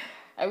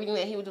 Everything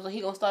that he would do. So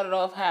he gonna start it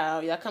off how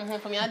y'all come home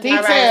from y'all date.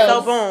 All right,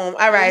 so boom.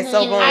 All right,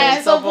 so boom.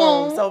 Alright, So so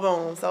boom. boom. So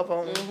boom. So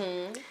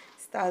boom.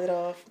 Started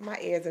off. My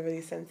ears are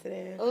really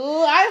sensitive.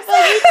 Ooh, I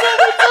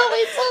feel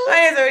me too.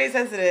 My ears are really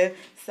sensitive.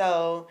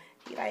 So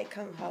he like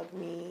come hug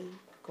me,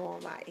 go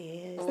on my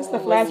ears. It's the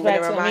whispering flashback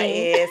in to my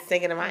me. ears,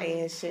 singing in my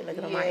ears, shit,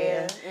 looking on my Yeah,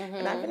 ear.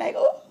 And I'd be like,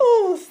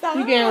 ooh, stop.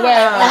 You getting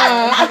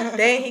wet.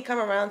 Then he come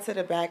around to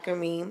the back of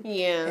me.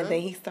 Yeah. And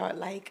then he start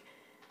like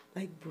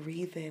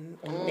breathing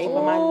on the nape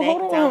of my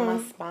neck, down my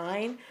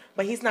spine.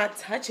 But he's not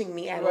touching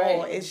me at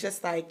all. It's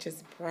just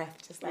breath,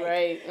 just like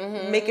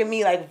making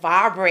me like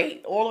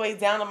vibrate all the way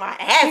down to my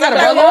ass. He got a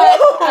brother?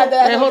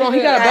 Hey, hold on,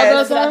 he got a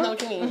brother or I know something?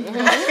 what you mean.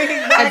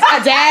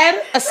 A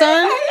dad? A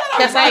son?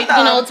 That's like,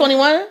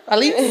 21 at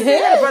least?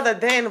 Yeah, brother.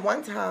 Then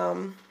one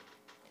time,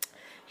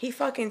 he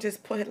fucking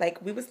just put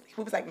like we was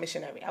like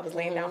missionary. I was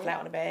laying down flat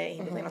on the bed.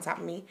 He was laying on top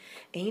of me,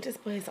 and he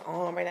just put his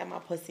arm right at my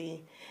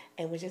pussy,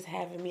 and was just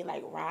having me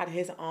like ride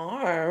his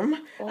arm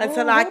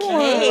until I came.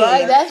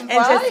 Right, that's and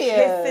just fire.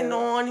 kissing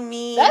on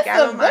me, That's got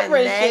some on my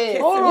different neck, shit.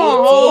 kissing Hold me on,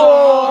 deep. hold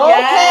on.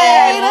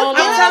 Okay, I'm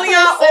let's telling get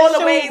y'all all the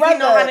sensual ways he know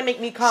brother. how to make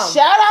me come.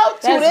 Shout out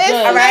to That's this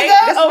good. All right,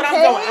 nigga. this is what I'm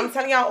Okay. doing. I'm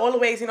telling y'all all the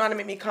ways he know how to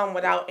make me come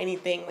without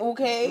anything.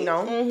 Okay. You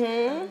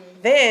know.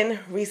 Then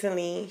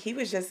recently, he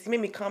made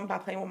me come by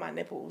playing with my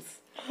nipples.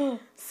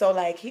 So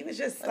like he was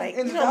just like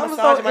And I was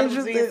massaging so my nipples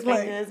with his interested, like-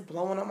 fingers,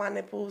 blowing on my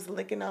nipples,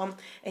 licking them,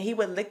 and he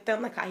would lick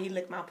them like how he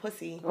licked my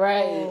pussy.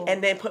 Right.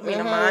 And then put me in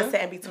a mindset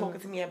and be talking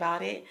to me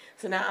about it.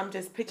 So now I'm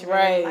just picturing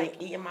Right.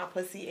 like eating my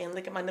pussy and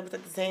licking my nipples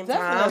at the same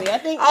Definitely. time. I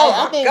think. Oh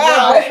I my think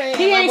God. your boyfriend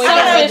He and ain't my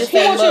boyfriend selfish. just He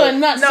say, wants you look, a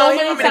nut No, so he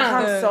many want me to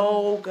come times.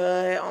 so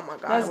good. Oh my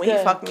God. That's When he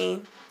good. fucked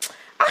me,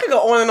 I could go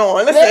on and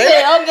on. Listen.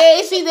 Listen,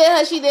 okay, she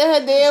did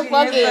her damn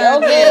fucking, okay?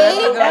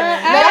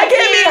 That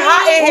get me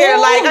hot in here.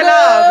 Like,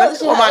 enough. Let's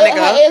call my Her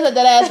nigga. ears are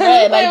dead ass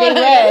red, like they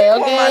red,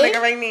 Call my okay?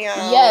 nigga right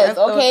now. Yes, That's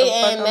what okay, the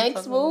fuck and I'm next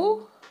talking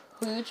boo,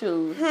 who you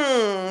choose?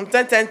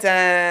 Dun dun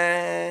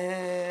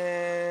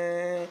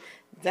dun.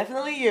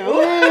 Definitely you.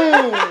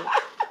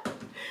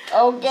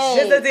 Okay.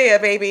 Just a deal,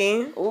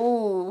 baby.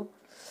 Ooh,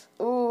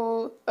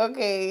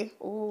 okay.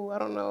 Ooh, I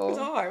don't know. It's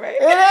hard, right?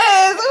 It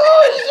is.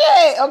 Ooh,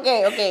 shit.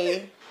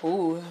 Okay.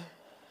 Ooh.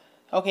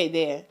 Okay,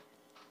 there.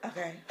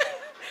 Okay.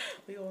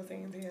 We all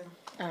saying deal.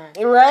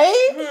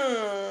 Right?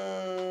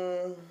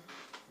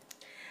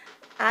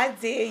 I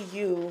dare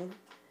you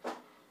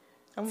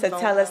I'm to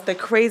going tell us out. the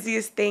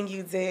craziest thing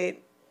you did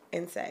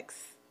in sex.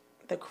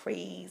 The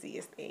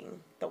craziest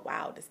thing. The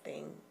wildest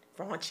thing.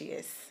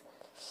 Raunchiest.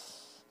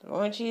 The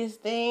raunchiest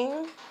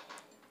thing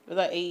was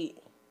I ate.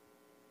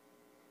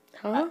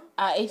 Huh?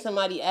 I ate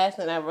somebody's ass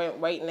and I went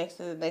right next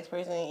to the next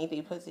person and ate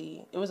their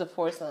pussy. It was a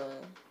foursome.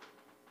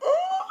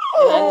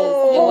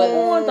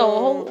 Hold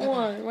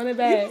on. Run it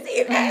back.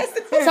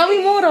 Tell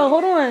me more though.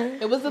 Hold on.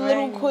 It was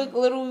a quick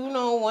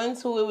little,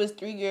 1, 2. It was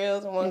 3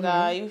 girls and 1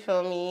 guy. You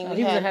feel me?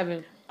 He was in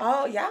heaven.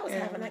 Oh, y'all was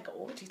having like an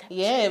orgy type of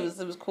Yeah, shit.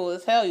 it was cool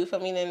as hell. You feel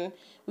me? Then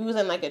we was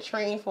in like a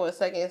train for a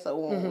second, so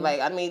like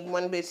I made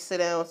one bitch sit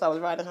down, so I was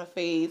riding her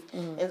face,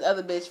 and this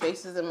other bitch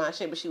faces in my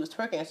shit, but she was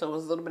twerking, so it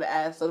was a little bit of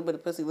ass, a little bit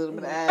of pussy, a little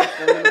bit of ass,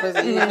 a little bit of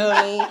pussy. You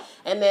feel me?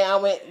 And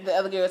then the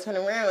other girl turned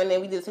around, and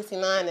then we did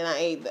 69, and I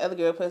ate the other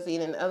girl pussy,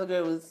 and then the other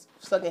girl was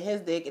sucking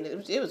his dick, and it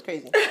was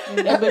crazy.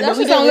 That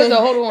shit sound good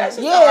though. Hold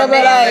on. Yeah,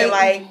 but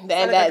like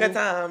and a good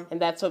time. and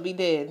that's what we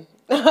did.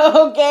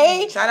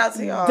 Okay. Shout out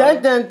to y'all.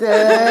 Dun dun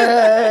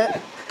dun.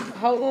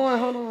 Hold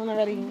on. I'm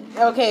ready.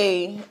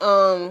 Okay,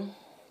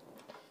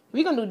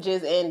 we gonna do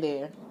jizz and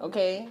dare,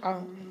 okay?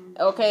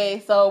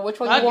 Okay, so which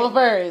one you want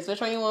first? Which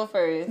one you want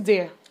first?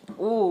 Dear.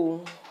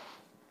 Ooh.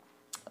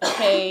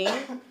 Okay.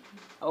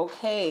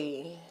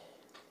 Okay.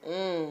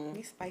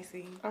 We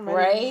spicy.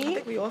 Right? I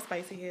think we all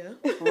spicy here.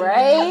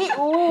 Right?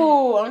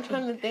 Ooh, I'm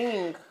trying to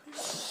think.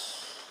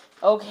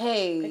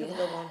 Okay.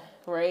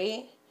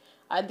 Right?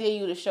 I dare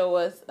you to show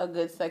us a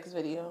good sex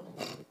video.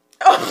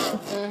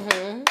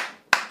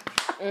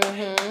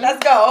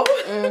 Let's go.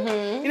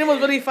 You know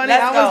what's really funny?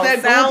 Let's I was go.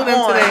 that Sound Googling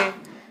on. today.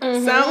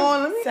 Sound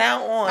on.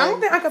 Sound on. I don't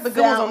think I got the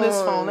good ones on this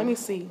phone. Let me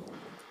see.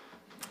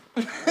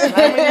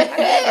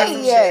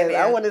 Yes,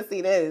 I want to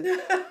see this.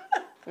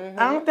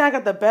 I don't think I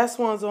got the best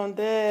ones on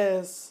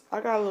this.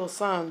 I got a little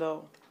sound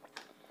though.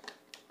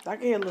 I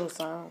can hear a little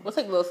sound. We'll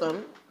take a little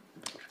something.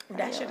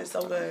 That shit is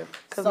so good.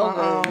 So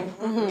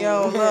good.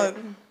 Yo, look.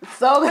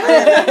 So good.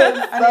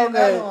 I So need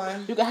another good.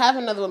 one. You can have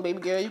another one, baby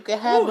girl. You can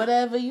have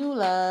whatever you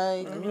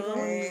like.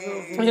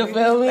 You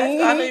feel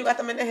me? I know you got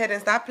them in the head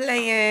and stop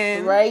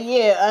playing. Right,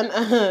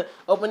 yeah.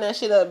 Open that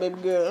shit up,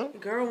 baby girl.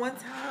 Girl, one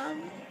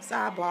time,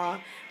 sidebar,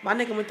 my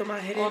nigga went through my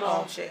head and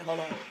oh shit, hold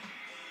on.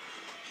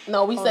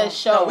 No, we said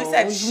show. No, we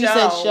said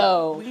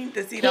show. We need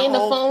to see the Hand the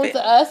whole phone fit.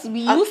 to us.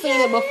 You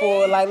seen it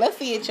before. Like, let's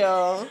see it,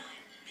 y'all.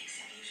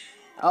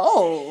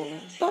 Oh.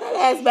 Throw that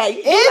ass back. You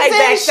Isn't like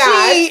that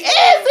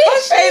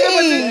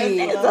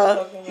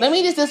she? Let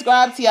me just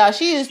describe to y'all.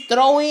 She is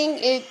throwing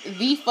it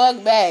the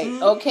fuck back,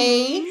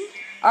 okay?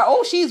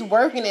 Or, she's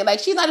working it. Like,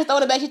 she's not just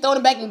throwing it back. She's throwing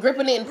it back and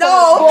gripping it and pulling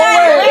it forward.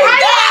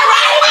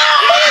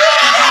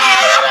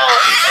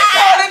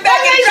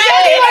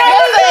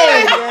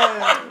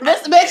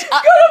 This bitch,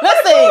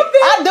 listen,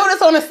 I do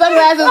this on the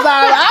sunglasses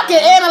eye. I can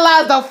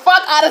analyze the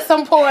fuck out of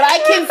some porn. I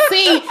can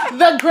see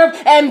the grip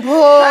and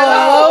pull,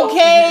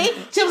 okay?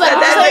 She was like,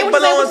 that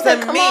belongs to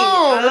me. Come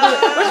on.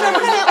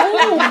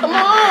 Ooh, come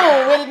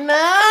on. With it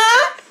now.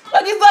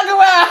 What you talking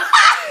about?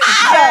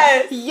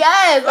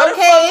 Yes,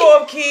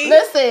 okay.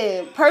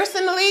 Listen,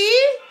 personally,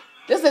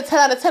 this is a 10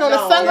 out of 10 on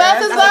the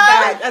sunglasses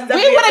side.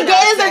 We would have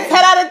gave this a 10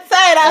 out of 10.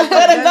 I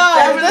swear to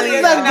God. This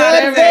is a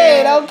good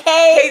bid,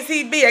 okay?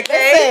 KCB,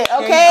 okay?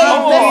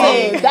 Listen,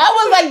 listen. That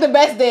was like the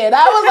best bid.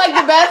 That was like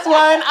the best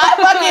one. I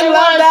fucking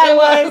love that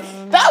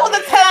one. That was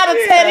a 10 out of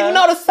 10. And you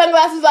know the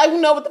sunglasses, like,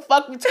 you know what the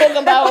fuck we talking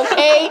about,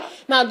 okay?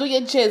 Now do your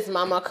jizz,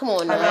 mama. Come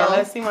on now.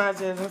 Let's see my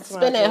jizz.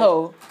 Spin that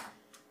hoe.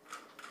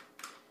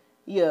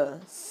 Yeah.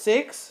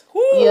 6?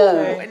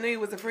 Yeah. I knew he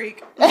was a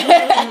freak.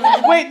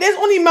 Wait, there's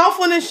only mouth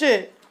on this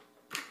shit.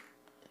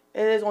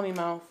 It is only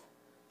mouth.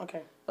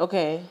 Okay.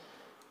 Okay.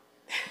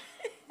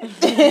 Shows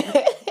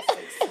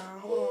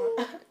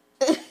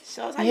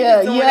how you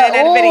was doing that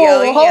in that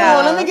video. Hold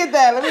on, let me get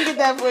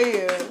that for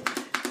you.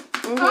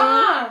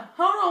 Hold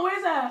on,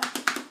 where's that?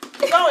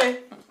 Keep going.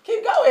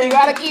 Keep going. You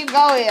gotta keep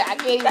going. I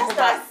can't even. That's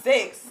not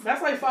 6.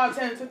 That's like 5,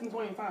 10, 15,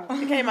 25.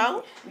 It came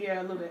out? Yeah,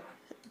 a little bit.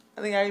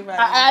 I think everybody.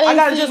 I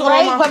gotta just just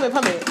right. roll my-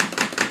 Pump it.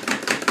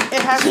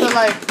 It has to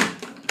like.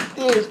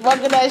 It's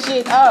fucking that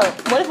shit up.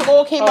 What if it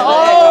all came out?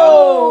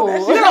 Oh,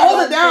 you gotta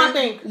hold it down, I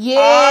think.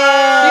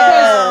 Yeah.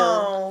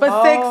 Because for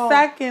 6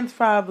 seconds,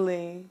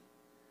 probably.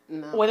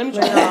 No. Wait, let me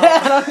try. No.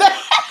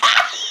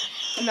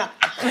 That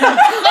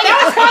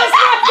was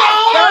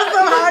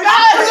some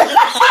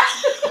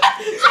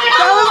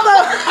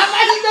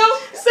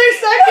 6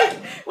 seconds.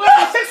 Wait,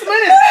 6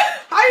 minutes.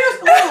 How you just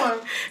hold on?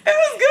 It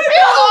was good. We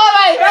all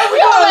like. Wait,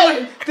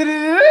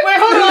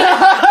 hold on.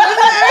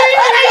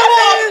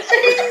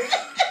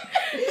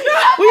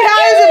 We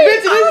high as a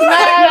bitch. This is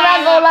I'm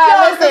not gonna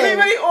lie. We Listen.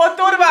 really all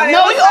thought about it.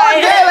 No, you all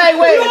did. Like,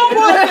 wait. Wait,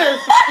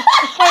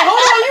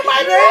 hold on. You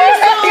might be.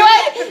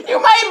 You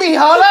might be.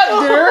 Hold up,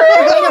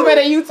 dude. Think about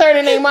it. You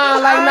turning their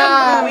mind like,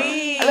 nah.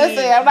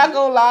 Listen, I'm not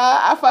gonna lie.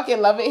 I fucking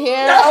love it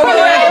here.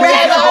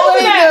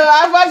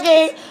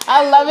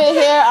 I love it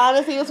here.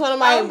 Honestly, it's one of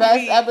my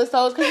best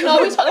episodes. Cause you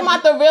know, we talking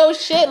about the real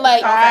shit.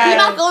 Like, you're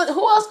not going.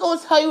 Who else gonna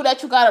tell you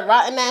that you got a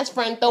rotten ass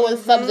friend throwing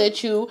subs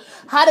at you?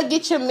 How to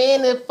get your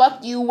man to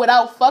fuck you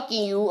without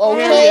fucking you?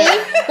 Okay,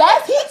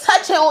 that's he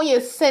touching on your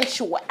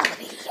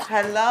sensuality.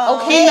 Hello.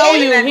 Okay. He know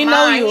you. He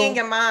know you. He ain't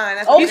your mind.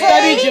 That's He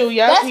studied you.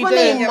 Yes, That's he when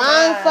did. they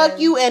mind fuck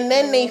you and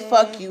then they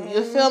fuck you.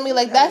 You feel me?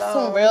 Like, that's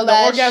some real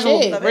ass Orgasm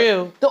shit. will be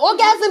real. The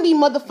orgasm be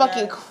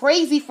motherfucking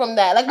crazy from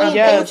that. Like, when you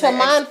play with your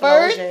mind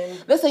first.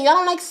 Listen, y'all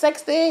don't like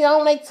sexting. Y'all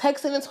don't like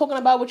texting and talking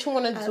about what you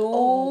want to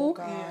do.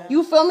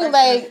 You feel me?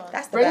 Like,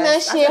 bring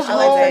that shit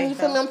home. You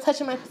feel me? I'm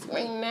touching my pussy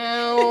right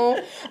now.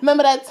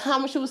 Remember that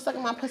time when she was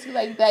sucking my pussy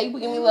like that? You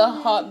would give me a little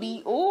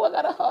heartbeat. Ooh, I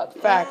got a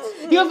heartbeat. Facts.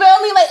 You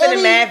feel me? Like, the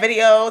mad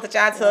videos that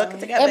y'all took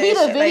together. it be the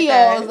and shit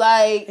videos.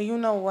 like And you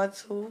know what,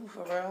 too?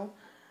 For real?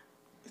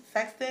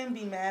 Sexting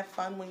be mad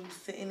fun when you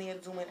sitting there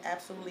doing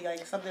absolutely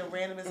like something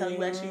random as hell.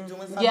 You actually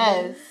doing something.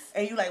 Yes.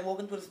 And you like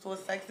walking through the store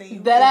sexting. You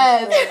That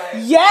ass.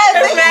 like,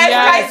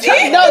 Yes.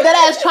 spicy. No,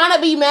 that ass trying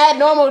to be mad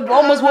normal,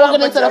 almost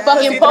walking into the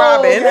fucking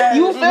pole.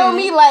 You feel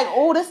me? Like,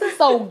 oh, this is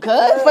so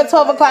good for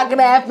 12 o'clock in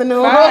the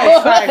afternoon.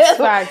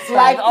 Facts.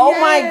 Like, oh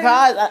my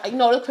God. You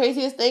know, the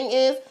craziest thing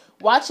is,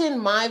 watching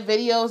my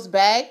videos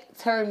back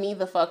turn me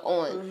the fuck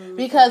on.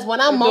 Because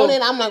when I'm moaning,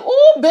 I'm like,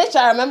 ooh, bitch,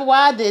 I remember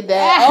why I did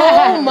that.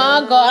 Oh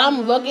my God.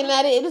 I'm looking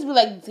at it. It just be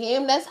like,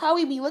 damn, that's how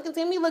we be looking.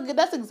 Damn, me look good.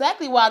 That's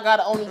exactly why I got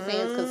an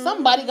OnlyFans. Because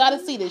somebody got to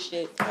see this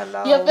shit.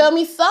 Hello. You feel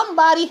me?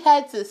 Somebody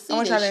had to see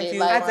this shit.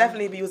 Like, I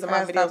definitely be using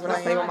my videos when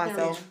I play with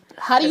myself.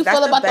 How do you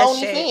feel about the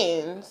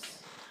OnlyFans?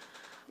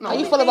 How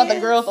you feel about the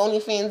girls'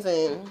 OnlyFans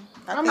and?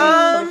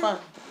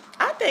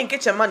 I think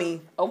get your money.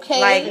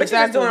 Okay. Like, but you're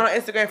just doing it on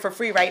Instagram for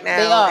free right now.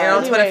 They are. And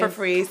on Twitter for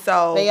free.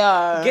 So they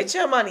are. Get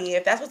your money.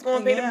 If that's what's going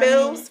to pay the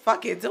bills,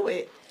 fuck it. Do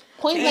it.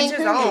 Point blank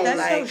period.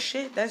 That's your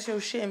shit. That's your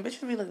shit. And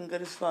bitches be looking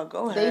good as fuck.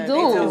 Go ahead. They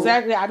do.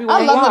 Exactly. I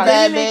love a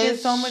bad bitch. Making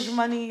so much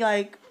money.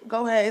 Like,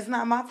 go ahead. It's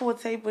not my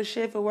forte, but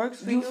shit, if it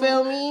works for you,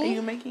 feel me? And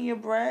you making your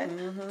bread,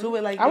 do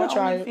it like I would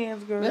try it.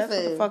 Fans, girl. That's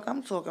what the fuck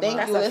I'm talking about. Thank you.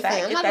 That's Listen, a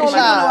fact. I'm not Get gonna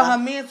that lie. shit her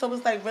man, so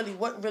it's like, really,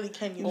 what really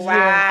can you do?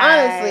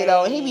 Right. Honestly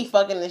though, he be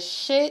fucking the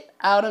shit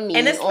out of me.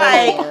 And it's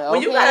like,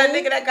 when you got a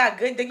nigga that got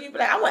good dick, you be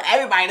like, I want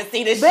everybody to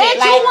see this bitch, shit.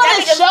 Like, you want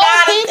to show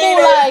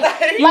people,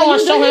 like you want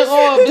to show him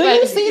all. Do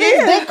you see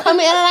this dick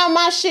coming in and out of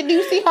my shit? Do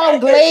you see how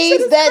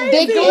glazed that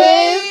dick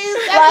is?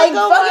 Like,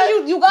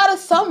 fucking you gotta,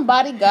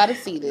 somebody gotta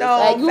see this. No,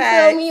 like, you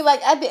facts. feel me?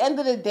 Like, at the end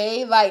of the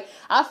day, like,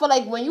 I feel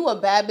like when you a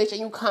bad bitch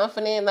and you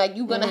confident, like,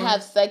 you gonna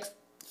have sex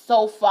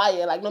so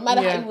fire. Like, no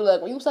matter how you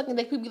look. When you sucking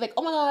dick, people be like,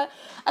 oh my God,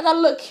 I gotta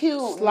look cute.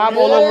 Slob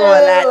all over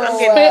that. I'm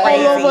getting spit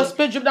crazy. all over,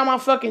 spit drip down my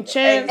fucking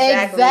chin.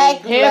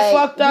 Exactly. Hair Like,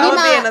 fucked up.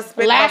 I'm being a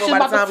spit lashes bubble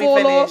by the about to time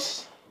we fall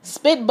finish.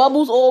 Spit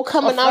bubbles all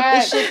coming out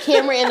fact. this shit,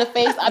 camera in the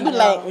face. I be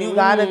like, you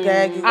gotta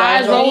gag, you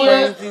Eyes gotta rolling.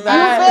 go you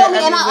feel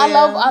me? And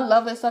I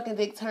love when sucking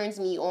dick turns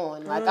me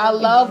on. Like, I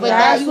love when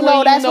that, you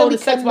know, that's when we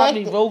the sex about to be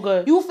connected. real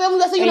good. You feel me?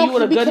 That's when you And know you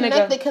with a we good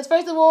connected. nigga. Because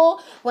first of all,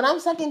 when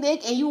I'm sucking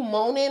dick and you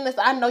moaning,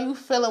 I know you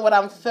feeling what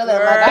I'm feeling. Like,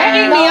 That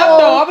I ate me up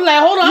though. I be like,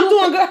 hold on, I'm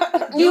doing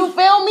good. You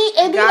feel me?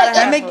 And be like,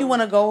 that make you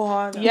want to go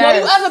hard. yo, you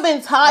ever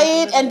been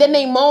tired and then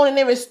they moan and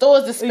it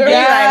restores the spirit?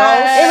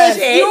 Yes.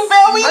 Like, you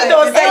feel me? I'm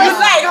doing that. You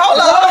like, hold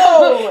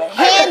on.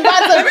 Hand about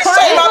to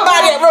Shake my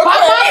body up real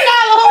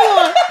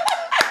quick.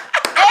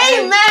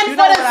 Amen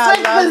for the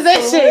slick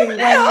position. When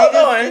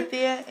niggas sit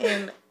there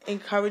and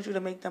encourage you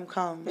to make them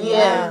come.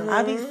 Yeah.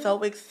 I be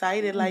so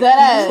excited. Like,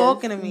 Deadass. keep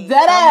talking to me.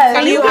 Deadass.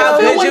 And you how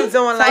good you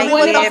doing like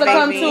when it's yeah, about to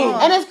come baby. too.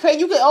 And it's crazy.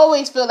 You can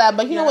always feel that.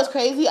 But you know what's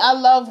crazy? I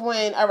love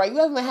when, all right, you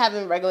ever been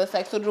having regular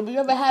sex, so you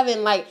ever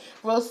having like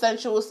real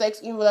sensual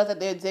sex, you realize that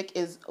their dick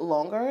is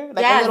longer,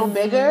 like a little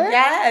bigger?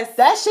 Yes.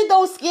 That shit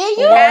don't scare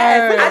you?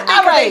 Yes. I think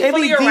All right. they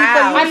fully aroused.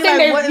 I think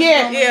they, what is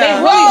yeah, going they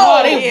on? really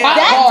hard. They rock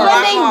That's hard.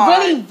 when they hard.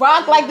 really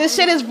rock. Like, this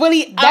shit is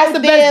really That's out the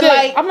there. best dick.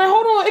 Like, I'm like,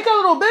 hold on, it got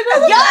a little bigger.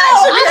 yo,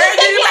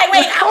 You like,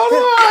 wait, Hold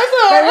on, it's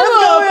a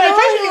little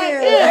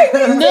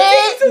penetration.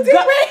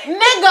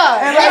 nigga.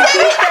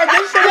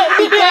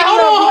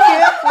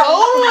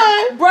 Hold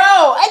on.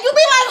 Bro, and you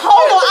be like,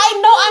 hold on, I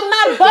know I'm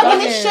not bugging.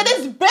 This shit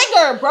is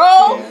bigger,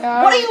 bro.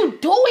 What are you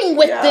doing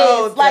with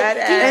this? Like, that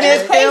And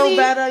it's it feel crazy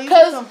better. You be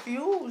because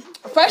confused.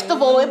 first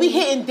of all, it be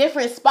hitting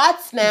different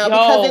spots now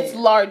because it's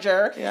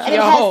larger and it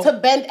Yo. has to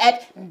bend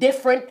at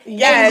different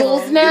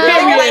angles now.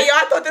 Baby, like, yo,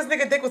 I thought this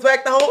nigga dick was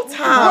whack the whole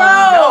time.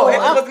 Bro, No, it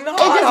wasn't hard.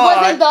 it just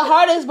wasn't the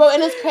hardest, bro.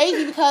 And it's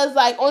crazy because,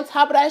 like, on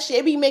top of that shit,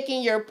 it be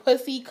making your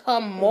pussy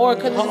come more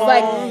because it's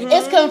like,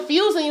 it's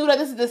confusing you that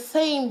this is the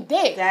same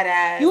dick. That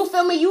ass. You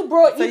feel me? You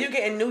brought, So you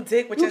getting new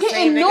dick with you your getting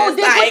same new nigga?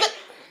 dick Like,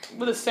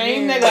 With the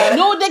same nigga.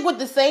 new dick with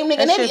the same nigga.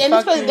 And, That they be, shit and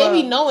it's fuck crazy, you they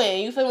be up.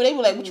 knowing. You feel me? They be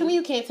like, what you mean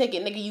you can't take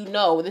it, nigga? You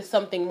know there's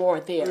something more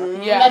there.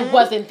 Yeah. That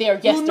wasn't there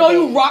yesterday. You know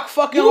you rock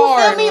fucking You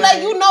hard. feel me?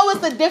 Like, you know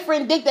it's a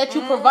different dick that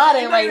you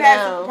providing right you have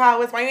now.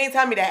 superpowers. Why you ain't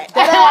tell me that?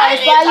 That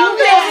ass, like, you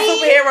feel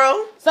me?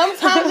 Superhero.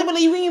 Sometimes it be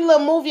like, you ain't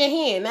little move your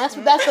hand. That's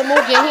to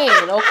move your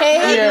hand,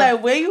 okay? Yeah.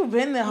 Like, where you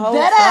been the whole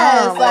That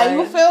time? ass, like,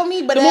 you feel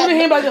me? But The moving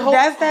hand by the whole.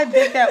 That's that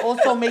dick that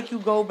also make you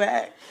go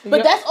back.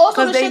 But that's also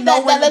 'Cause the they shit know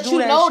that when to let do you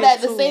that know shit,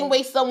 that the too. same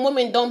way some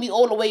women don't be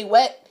all the way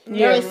wet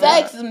during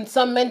sex, and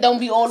some men don't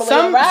be all the way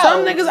aroused.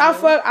 Some niggas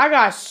I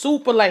got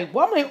super like,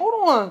 what? I'm like,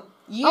 hold on.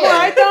 Yeah. I'm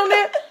alright down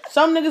there.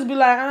 Some niggas be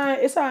like,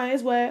 it's alright,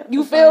 it's wet.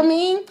 You feel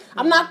me?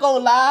 I'm not gonna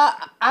lie.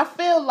 I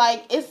feel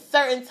like it's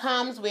certain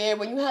times where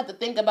when you have to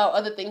think about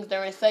other things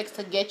during sex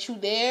to get you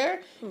there.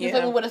 You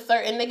feel me? With a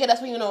certain nigga,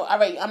 that's when you know, all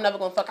right, I'm never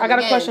gonna fuck him I got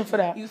again. a question for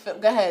that. You feel?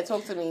 Go ahead,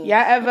 talk to me.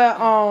 Y'all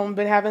ever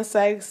been having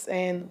sex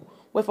and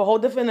with a whole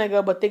different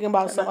nigga, but thinking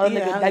about some other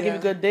nigga that give you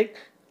good dick,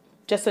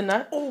 just a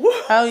nut?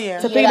 Hell yeah.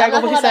 To piggyback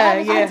on what you said, I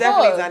yeah.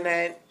 definitely done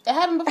that. It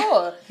happened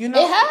before. You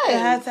know, it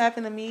has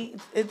happened to me.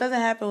 It doesn't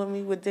happen with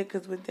me with dick,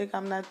 because with dick,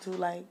 I'm not too,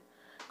 like,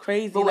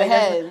 crazy. But like, with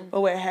head.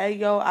 But with head,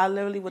 yo, I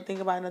literally would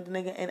think about another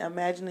nigga and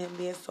imagine him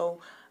being so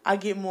I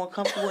get more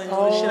comfortable and do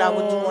the shit I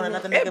would do on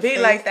another nigga It be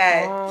face like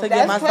that. to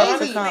get myself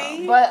crazy. to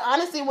come. But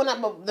honestly,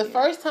 but the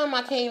first time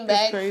I came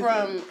back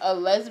from a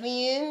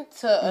lesbian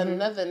to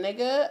another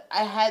nigga,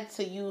 I had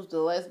to use the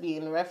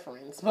lesbian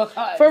reference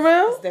because for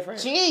real, it's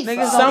different.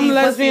 Jesus. Some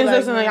lesbians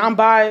listen like I'm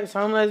bi.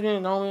 Some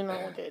lesbians don't even know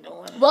what they're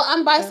doing. Well,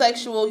 I'm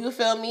bisexual. You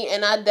feel me?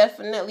 And I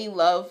definitely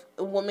love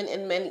women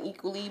and men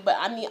equally. But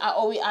I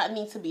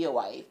need to be a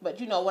wife. But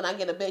you know, when I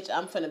get a bitch,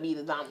 I'm finna be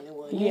the dominant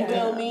one. You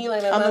feel me?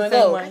 Like that's how it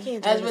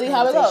goes. That's really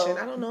how it goes.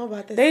 I don't know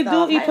about this. They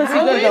stuff. do eat pussy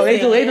good though. They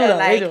do. They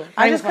do.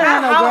 I just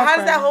how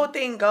does that whole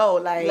thing go?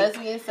 Like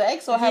lesbian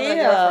sex or having a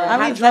girlfriend?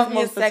 I mean,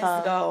 lesbian sex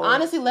go.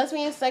 Honestly,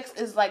 lesbian sex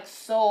is like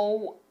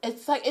so.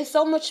 It's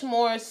so much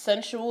more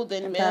sensual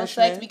than male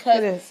sex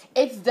because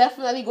it's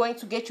definitely going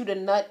to get you to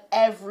nut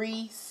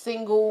every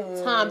single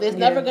time. There's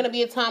never going to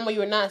be a time where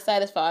you're not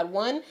satisfied.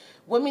 One,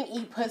 women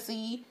eat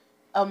pussy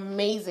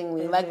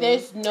amazingly. Like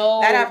there's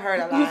no that I've heard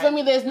a lot. You feel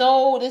me? There's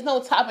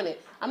no topping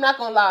it. I'm not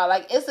gonna lie.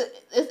 Like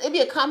it'd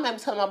be a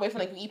compliment telling my boyfriend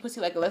like you eat pussy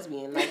like a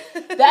lesbian. Like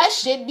that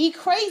shit be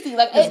crazy.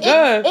 Like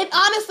it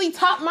honestly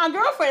topped my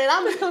girlfriend and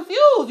I'm just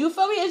confused. You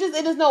feel me?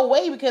 It is no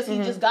way because he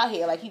just got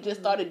here. Like he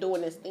just started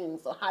doing this thing.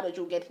 So how did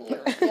you get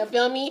here? You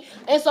feel me?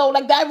 And so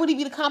like that really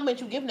be the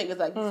compliment you give niggas.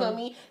 Like you feel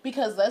me?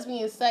 Because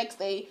lesbian sex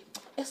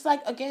it's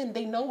like again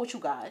they know what you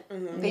got.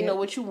 They know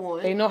what you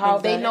want. They know how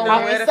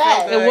where it's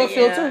at. It will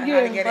feel too.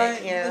 Yeah,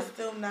 but you can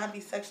still not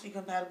be sexually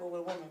compatible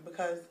with women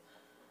because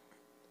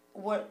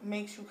what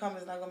makes you come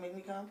is not gonna make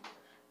me come,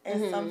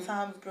 and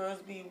sometimes girls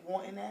be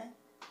wanting that,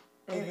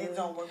 and it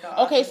don't work out.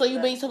 Okay, so you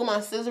talking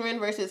about scissoring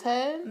versus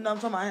head? No, I'm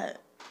talking about head.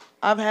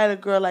 I've had a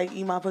girl like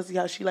eat my pussy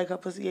how she like her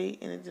pussy ate,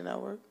 and it did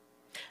not work.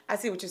 I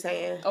see what you're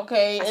saying.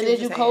 Okay, and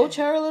did you coach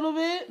her a little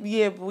bit?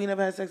 Yeah, but we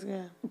never had sex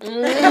again.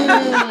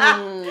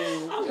 Damn.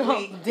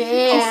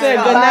 She said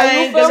good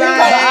night. You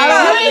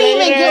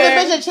didn't even give the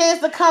bitch a chance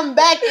to come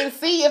back and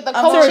see if the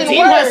coaching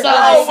worked.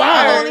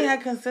 I only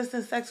had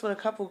consistent sex with a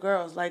couple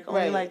girls, like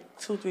only like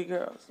 2-3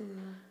 girls.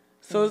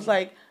 So it's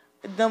like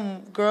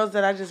them girls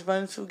that I just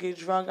run into get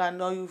drunk. I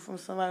know you from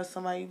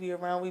somebody you be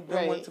around. We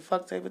been wanting to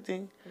fuck type of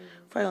thing.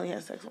 Probably only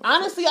had sex with.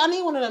 Honestly, I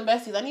need one of them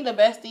besties. I need a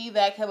bestie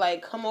that can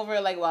like come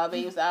over like while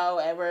babe's out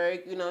at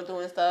work, you know,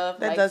 doing stuff.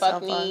 That like does fuck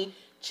sound me, fun.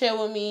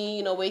 chill with me,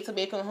 you know, wait till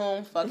babe come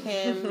home, fuck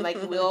him,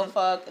 like we all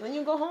fuck, and then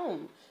you go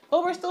home.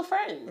 But we're still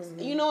friends.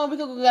 You know what? We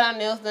could go get our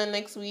nails done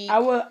next week. I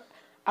would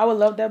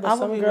love that, but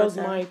some girls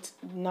might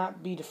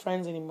not be the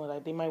friends anymore.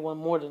 Like they might want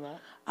more than that.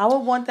 I would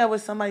want that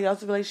with somebody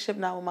else's relationship,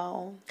 not with my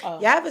own.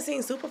 Y'all ever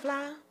seen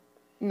Superfly?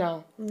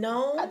 No.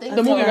 I think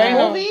the movie, right?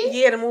 Movie?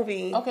 Yeah, the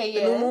movie. Okay,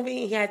 yeah. The new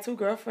movie, he had 2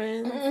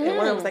 girlfriends, and one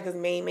of them was like his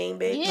main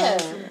bitch. Yeah.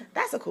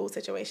 That's a cool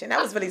situation.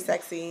 That was really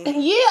sexy. Yeah,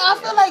 I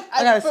feel like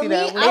I gotta see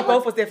that. They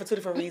both was there for 2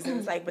 different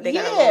reasons, like, but they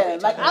got along with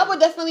each other. I would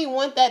definitely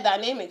want that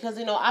dynamic because,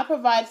 you know, I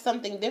provide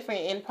something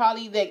different and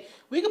probably, like,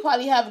 we could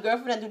probably have a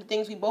girlfriend that do the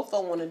things we both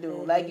don't want to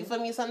do. Like, you feel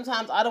me?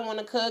 Sometimes I don't want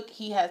to cook,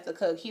 he has to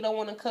cook. He don't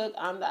want to cook,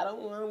 I don't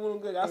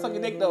want to cook. I'll suck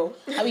your dick, though.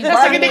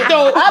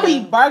 I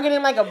be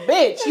bargaining like a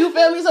bitch. You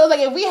feel me? So, like,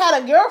 if we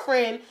had a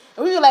girlfriend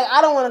and we were like,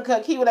 I don't want to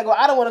cook, he would like, well,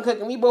 I don't want to cook,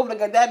 and we both look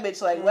at that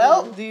bitch like,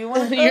 well, do you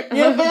want to cook?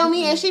 You feel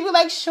me? And she'd be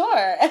like,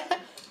 sure.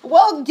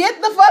 Well,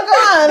 get the fuck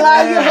on.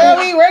 Like, you feel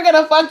me? We're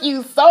gonna fuck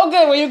you so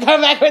good when you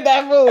come back with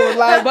that food.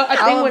 Like, but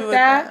I think with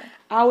that,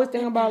 I always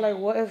think about like,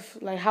 what if,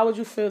 like, how would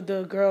you feel if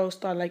the girl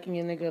start liking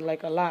your nigga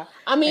like a lot?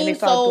 I mean,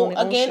 so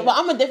again, well,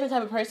 I'm a different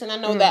type of person. I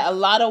know that a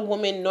lot of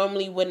women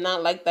normally would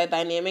not like that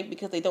dynamic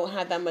because they don't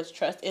have that much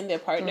trust in their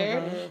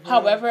partner.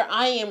 However,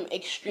 I am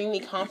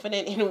extremely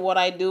confident in what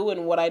I do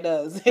and what I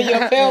does.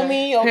 You feel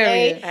me?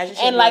 Okay.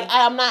 And like,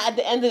 I'm not at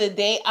the end of the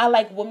day, I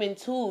like women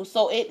too.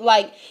 So it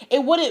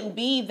wouldn't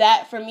be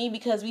that for me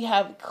because we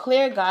have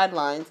clear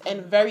guidelines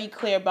and very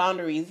clear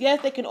boundaries.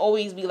 Yes, there can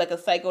always be like a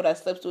psycho that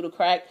slips through the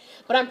crack,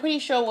 but I'm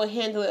pretty sure we'll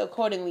handle it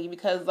accordingly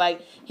because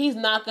like he's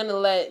not gonna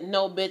let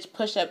no bitch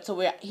push up to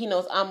where he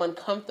knows I'm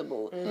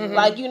uncomfortable.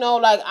 Like, you know,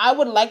 like I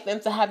would like them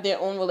to have their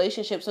own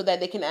relationship so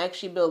that they can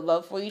actually build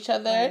love for each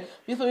other.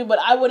 You feel me? But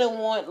I wouldn't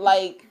want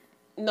like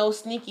no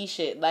sneaky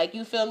shit. Like,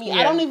 you feel me?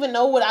 I don't even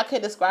know what I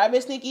could describe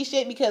as sneaky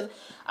shit because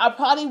I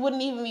probably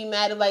wouldn't even be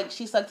mad if like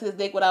she sucked his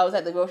dick when I was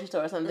at the grocery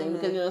store or something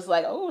because, you know, it's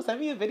like, oh, send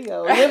me a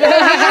video. You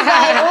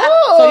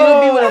know? So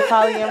you'll be with a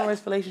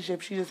polyamorous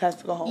relationship. She just has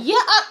to go home. Yeah,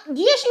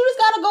 she just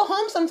gotta go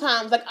home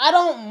sometimes. Like, I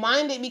don't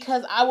mind it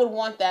because I would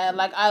want that.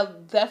 Like, I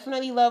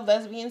definitely love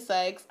lesbian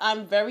sex.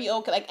 I'm very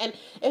okay. Like, and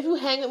if you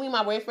hang with me,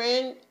 my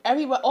boyfriend,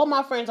 all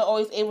my friends are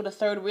always able to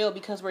third wheel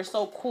because we're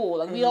so cool.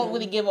 Like, we don't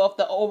really give off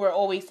the we're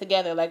always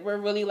together. Like, we're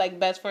really like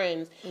best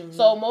friends.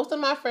 So most of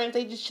my friends,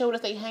 they just chill with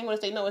us, they hang with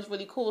us, they know it's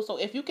really cool. So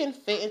if you can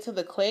fit into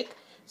the clique,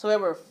 so where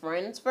we're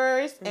friends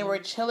first and we're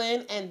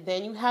chilling, and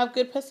then you have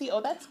good pussy,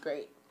 oh, that's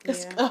great.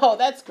 Oh,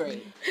 that's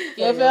great.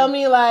 You feel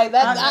me? Like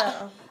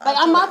that.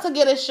 I'm about to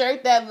get a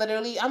shirt that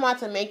literally, I'm about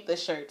to make the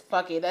shirt.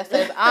 Fuck it. That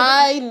says,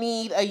 I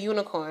need a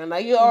unicorn.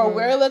 Like,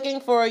 we're looking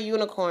for a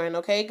unicorn,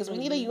 okay? Because we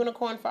need a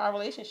unicorn for our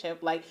relationship.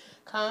 Like,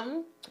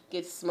 come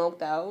get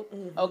smoked out.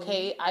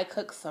 Okay, I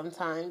cook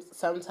sometimes.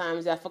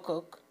 Sometimes I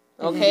cook.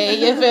 Okay,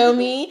 you feel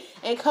me?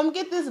 and come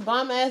get this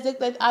bomb ass dick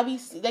that y'all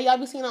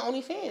be seeing on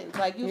OnlyFans.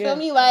 Like, you feel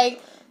me?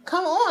 Like,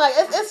 come on. Like,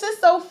 it's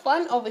just so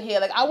fun over here.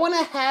 Like, I want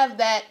to have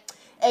that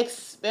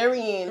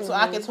experience so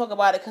I can talk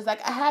about it. Because,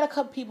 like, I had a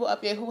couple people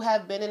up here who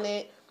have been in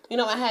it. You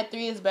know, I had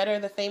 3 is Better,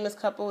 the famous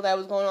couple that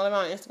was going on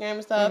around Instagram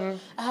and stuff.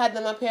 I had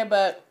them up here,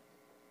 but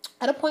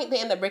at a point they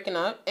ended up breaking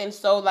up. And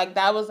so, like,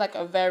 that was, like,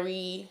 a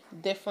very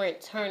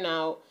different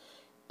turnout.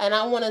 And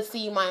I want to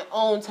see my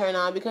own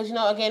turnout because, you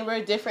know, again,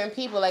 we're different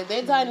people. Like,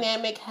 their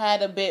dynamic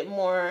had a bit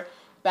more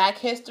back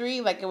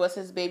history. Like, it was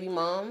his baby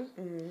mom.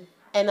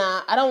 And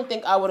I don't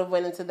think I would have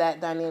went into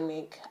that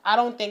dynamic. I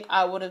don't think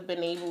I would have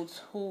been able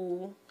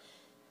to,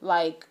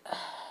 like,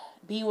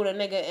 be with a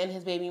nigga and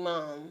his baby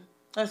mom.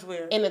 That's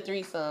weird. In a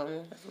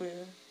threesome. That's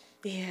weird.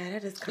 Yeah,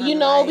 that is kind of, you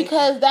know,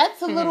 because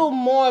that's a little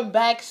more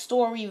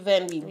backstory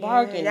than we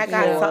bargained for. I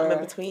got something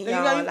in between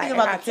y'all. You got think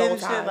about the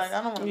kids and shit. Like,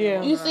 I don't want to.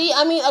 Yeah. You see,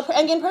 I mean,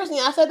 again,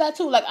 personally, I said that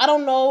too. Like, I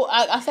don't know.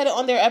 I said it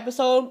on their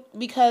episode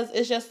because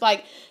it's just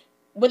like,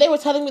 when they were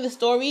telling me the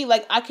story,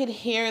 like, I could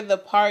hear the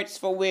parts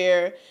for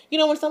where, you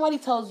know, when somebody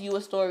tells you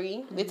a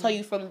story, they tell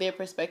you from their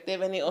perspective,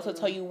 and they also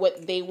tell you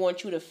what they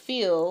want you to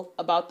feel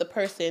about the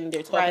person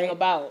they're talking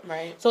about.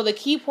 Right. So the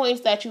key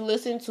points that you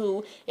listen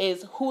to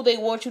is who they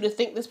want you to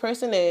think this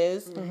person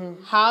is,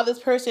 how this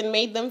person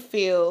made them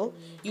feel,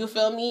 you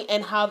feel me,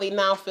 and how they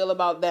now feel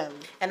about them.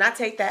 And I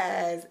take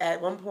that as,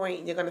 at one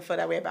point, you're going to feel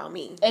that way about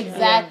me.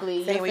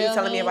 Exactly. Same way you're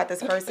telling me about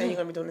this person, you're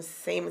going to be doing the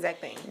same exact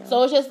thing.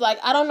 So it's just like,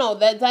 I don't know,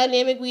 that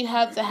dynamic we'd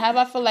have to have,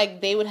 I feel like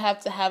they would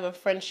have to have a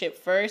friendship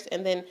first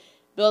and then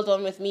build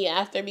on with me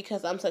after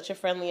because I'm such a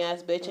friendly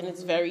ass bitch and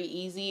it's very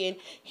easy. And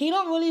he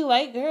don't really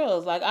like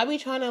girls. Like, I be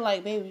trying to,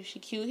 like, baby, she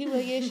cute. He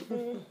like, yeah, she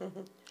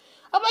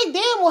I'm like,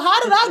 damn, well, how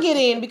did I get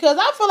in? Because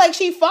I feel like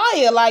she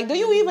fire. Like, do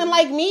you even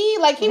like me?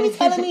 Like, he be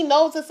telling me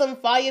no to some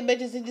fire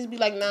bitches and just be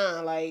like,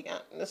 nah, like,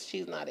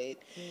 she's not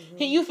it.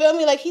 You feel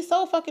me? Like, he's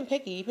so fucking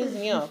picky. He pisses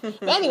me off.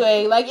 But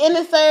anyway, like, in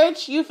the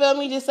search, you feel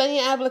me? Just send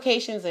your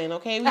applications in,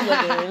 okay? We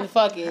looking.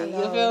 Fuck it.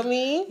 You feel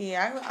me?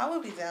 Yeah, I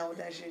would be down with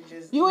that shit.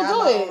 Just you would not do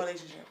my it. own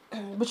relationship.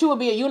 But you would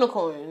be a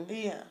unicorn.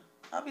 Yeah,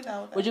 I'll be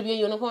down with that. Would you be a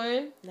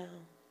unicorn? No.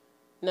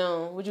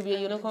 No. Would you be a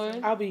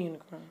unicorn? I'll be a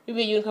unicorn. You'd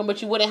be a unicorn,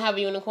 but you wouldn't have a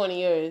unicorn in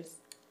yours.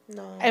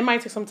 No. It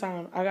might take some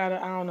time. I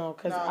don't know,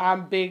 because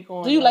I'm big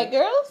on... Do you like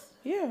girls?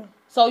 Yeah.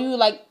 So you,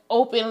 like,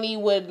 openly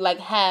would, like,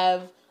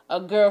 have a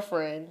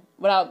girlfriend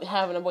without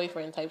having a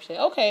boyfriend type shit.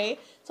 Okay.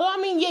 So, I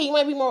mean, yeah, you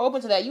might be more open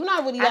to that. You're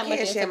not really that much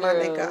into girls. I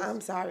can't share my nigga. I'm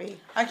sorry.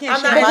 I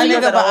can't share my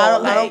nigga, but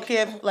I don't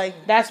care if, like...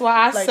 That's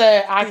why I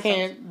said I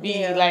can't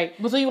be, like...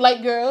 But so you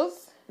like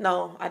girls?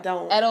 No, I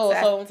don't. At all.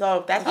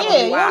 So that's yeah,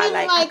 probably you why don't even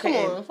I like, come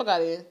on, fuck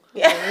out of here.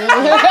 Yeah.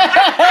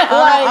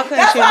 I couldn't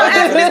that's share why I'm my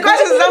asking nigga. these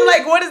questions. I'm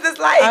like, what is this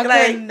like?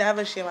 I could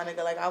never share my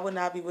nigga. Like, I would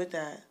not be with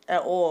that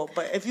at all.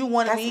 But if you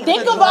wanted me...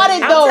 Think about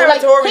it, though.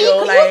 Like, can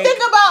you think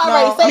about,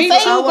 alright, say you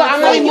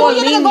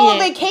gonna go on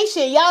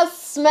vacation. Y'all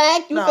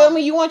smack, you feel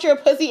me? You want your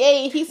pussy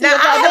A. If he sees now,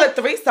 I have a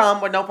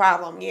threesome with no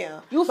problem,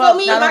 yeah. You feel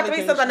me? My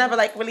threesomes, I never,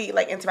 like, really,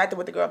 like, interacted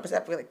with the girl,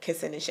 except for, like,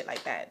 kissing and shit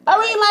like that. But,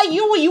 I mean, like,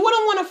 you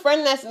wouldn't want a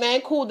friend that's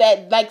mad cool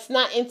that, like's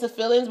not into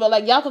feelings, but,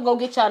 like, y'all could go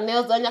get y'all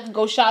nails done, y'all could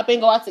go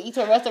shopping, go out to eat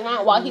to a restaurant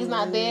while he's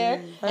not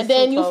there. And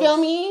then, you feel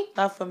me?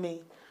 Not for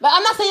me. Like,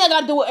 I'm not saying I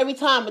gotta do it every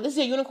time, but this is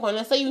a unicorn.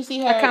 Let's say you see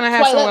her. I kind of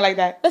have someone like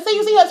that. Let's say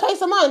you see her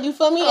twice a month. You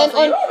feel me? Oh, and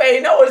so you already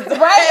know what's right.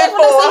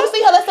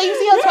 Let's say you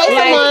see her twice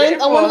a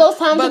month. And one of those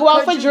times you go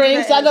out for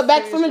drinks. Y'all go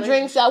back from the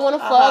drinks. Y'all want to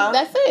fuck.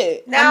 That's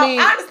it. Now I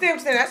understand what you're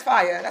saying. That's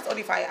fire. That's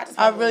only fire.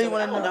 I really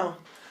want to know.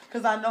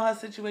 Because I know her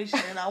situation,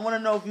 and I want to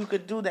know if you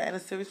could do that in a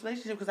serious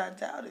relationship. Because I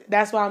doubt it.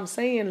 That's why I'm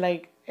saying,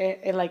 like,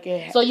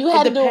 it. So you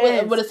had to do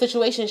it with a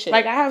situation shit.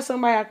 Like, I have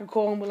somebody I could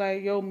call and be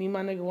like, "Yo, me,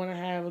 my nigga, want to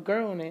have a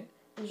girl in it."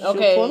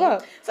 Okay. Pull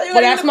up. So you but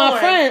that's my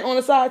friend on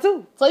the side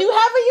too. So you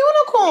have a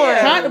unicorn.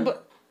 Yeah.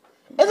 But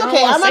it's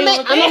okay. I'm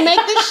gonna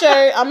make this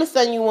shirt. I'm gonna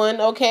send you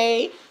one.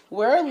 Okay.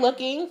 We're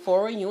looking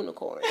for a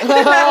unicorn.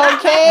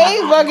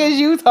 Okay, what is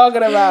you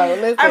talking about?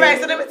 Listen. All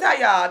right, so let me tell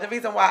y'all the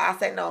reason why I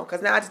said no.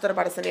 Because now I just thought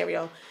about a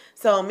scenario.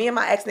 So me and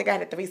my ex nigga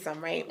had a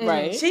threesome, right?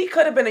 Right. She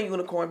could have been a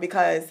unicorn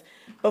because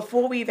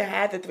before we even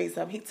had the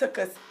threesome, he took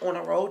us on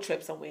a road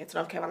trip somewhere to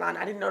North Carolina.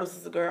 I didn't know this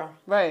was a girl.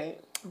 Right.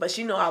 But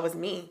she knew I was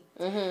me.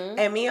 Mm-hmm.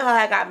 And me and her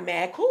had got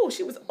mad cool.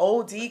 She was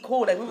OD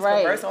cool. Like, we was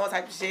conversing all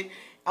type of shit.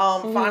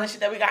 Finding shit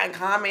that we got in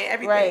common,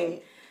 everything.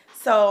 Right.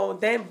 So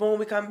then, boom,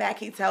 we come back.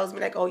 He tells me,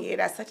 like, oh, yeah,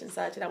 that's such and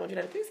such. And I want you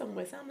to have threesome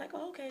with. So I'm like,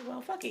 oh, okay, well,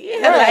 fuck it.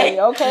 Yeah, right,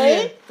 like,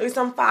 okay.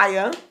 Threesome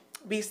fire.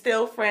 Be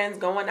still friends,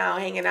 going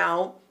out, hanging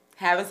out,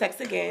 having sex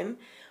again.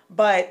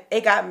 But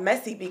it got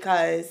messy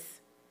because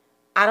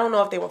I don't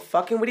know if they were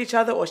fucking with each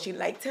other or she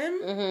liked him.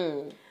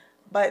 Mm-hmm.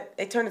 But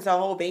it turned into a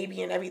whole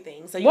baby and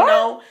everything. So, you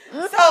know.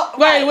 So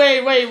Wait.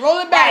 Roll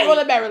it back.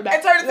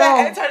 It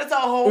turned into a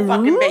whole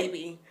fucking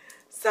baby.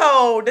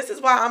 So, this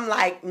is why I'm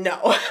like, no.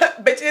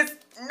 Bitches,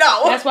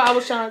 no. That's why I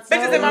was trying to say.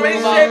 Bitches in my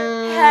relationship,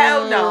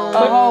 hell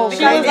no.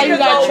 She was like, you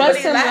gotta trust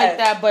him like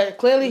that. But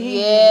clearly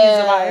he's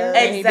a liar.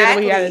 Exactly. And he did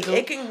what he had to do.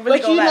 It can really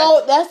But you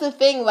know, that's the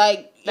thing.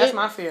 Like, That's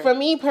my fear. For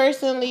me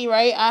personally,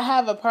 right, I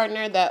have a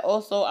partner that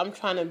also I'm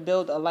trying to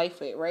build a life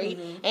with, right?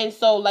 And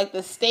so, like,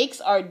 the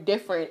stakes are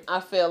different,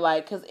 I feel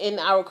like, because in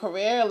our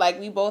career, like,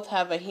 we both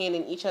have a hand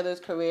in each other's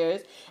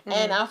careers.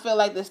 And I feel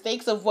like the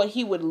stakes of what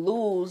he would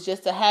lose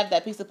just to have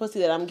that piece of pussy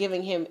that I'm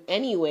giving him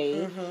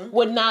anyway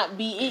would not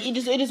be, it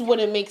just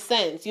wouldn't make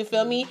sense. You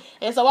feel me?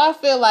 And so I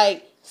feel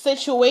like,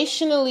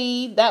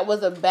 situationally, that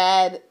was a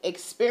bad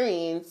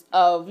experience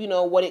of, you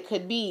know, what it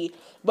could be.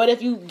 But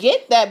if you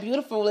get that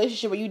beautiful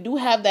relationship where you do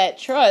have that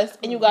trust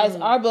and you guys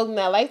are building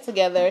that life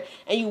together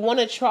and you want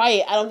to try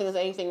it, I don't think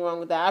there's anything wrong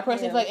with that. I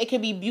personally feel like it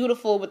could be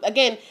beautiful. But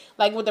again,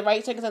 like with the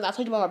right circumstances, I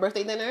told you about my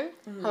birthday dinner.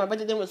 How my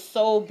birthday dinner was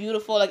so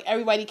beautiful. Like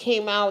everybody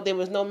came out. There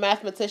was no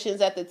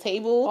mathematicians at the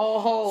table.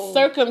 Oh.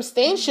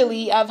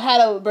 Circumstantially, I've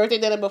had a birthday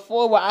dinner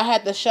before where I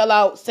had to shell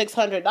out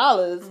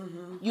 $600.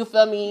 You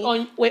feel me?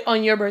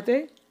 On your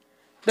birthday?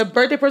 The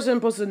birthday person is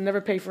supposed to never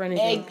pay for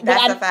anything.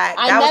 That's a fact.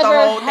 That was the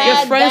whole thing.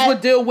 Your friends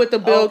would deal with the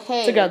bill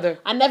together.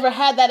 I never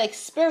had that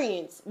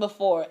experience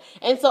before.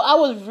 And so I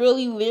was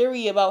really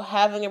leery about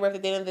having a birthday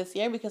dinner this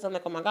year because I'm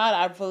like, oh my God,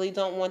 I really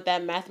don't want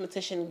that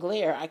mathematician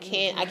glare. I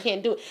can't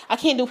do it. I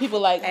can't do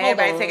people like,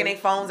 everybody taking their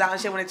phones out and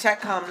shit when the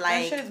check come.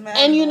 Like,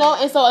 and you know,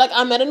 and so like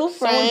I met a new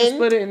friend. Someone just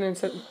split it and then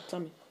tell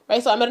me.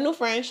 Right, so I met a new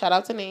friend, shout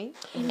out to Nate.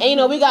 And, you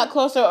know, we got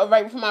closer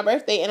right before my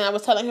birthday, and I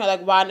was telling her,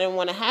 like, why I didn't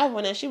want to have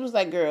one. And she was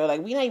like, girl,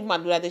 like, we not even about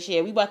to do that this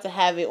year. We about to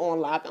have it on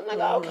lock. I'm like,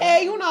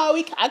 okay, you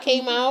know, I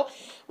came out.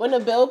 When the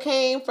bill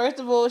came, first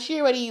of all,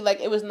 she already, like,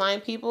 it was 9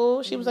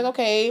 people. She was like,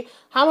 okay,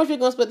 how much we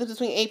going to split this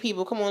between 8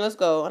 people? Come on, let's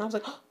go. And I was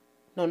like,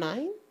 no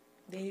 9?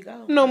 There you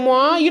go. No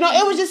more. You know,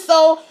 it was just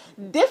so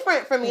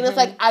different for me. And it's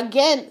like,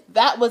 again,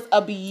 that was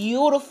a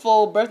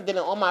beautiful birthday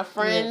dinner. All my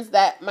friends,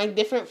 that my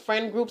different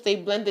friend groups, they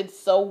blended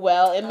so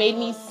well. It made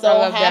me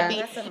so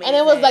happy. And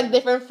it was like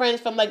different friends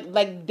from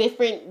like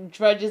different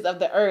drudges of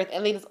the earth.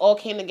 And they just all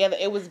came together.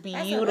 It was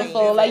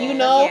beautiful. Like, you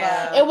know,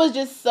 it was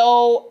just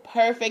so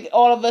perfect.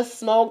 All of us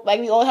smoked. Like,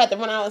 we all had to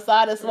run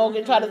outside and smoke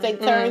and try to take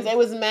turns. It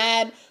was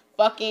mad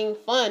fucking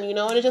fun, you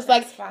know, and it's just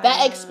like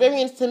that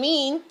experience to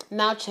me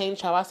now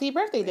changed how I see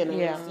birthday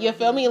dinners. You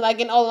feel me? Like,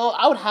 and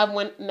I would have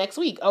one next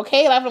week,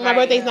 okay? Like, my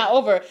birthday's not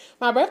over.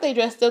 My birthday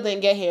dress still didn't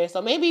get here,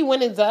 so maybe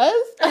when it does,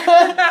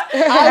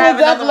 I will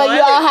definitely let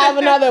you all have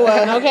another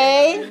one,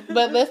 okay?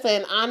 But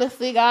listen,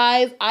 honestly,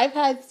 guys, I've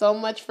had so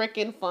much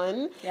freaking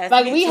fun. Yes,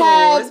 like, we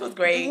had, this was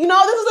great. You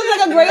know, this was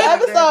like a great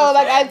episode.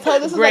 Like, I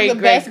told you, this was like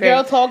the best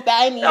girl talk that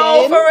I needed.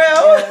 Oh,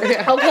 for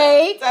real?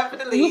 Okay?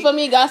 Definitely. You feel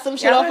me? Got some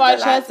shit off our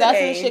chest. Got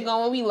some shit going.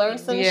 We learned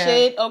some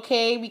shit,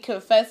 okay? We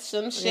confessed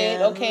some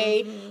shit,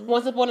 okay?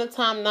 Once upon a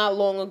time, not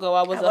long ago,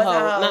 I was a hoe.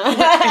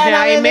 And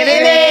I admitted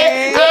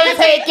it. I'll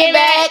take it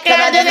back, cause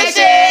I did the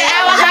shit.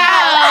 I was a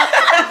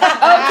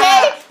hoe.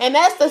 Okay? And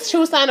that's the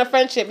true sign of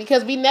friendship,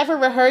 because we never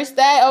rehearsed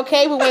that,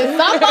 okay? But when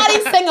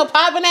somebody sing a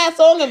poppin' ass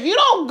song, if you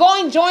don't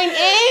go and join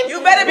in,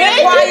 you better be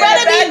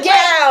quiet.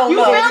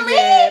 You feel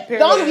me?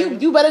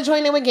 Don't you better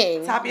join in with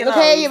gang. Top your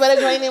okay? nose. You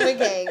better join in with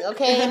gang,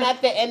 okay? And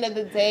at the end of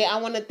the day, I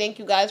want to thank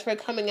you guys for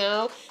coming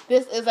out.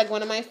 This is like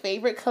one of my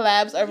favorite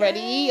collabs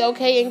already,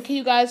 okay? And can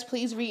you guys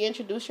please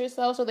reintroduce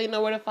yourself so they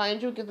know where to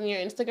find you? Give them your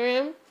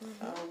Instagram.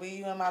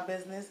 You and my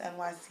business,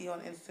 NYC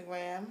on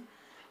Instagram.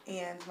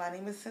 And my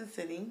name is Sin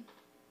City.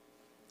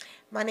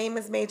 My name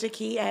is Major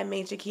Key at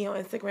Major Key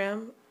on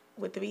Instagram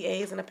with 3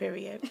 A's and a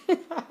period.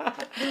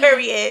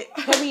 Period.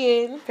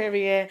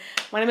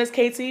 My name is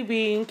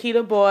KTB, Key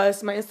the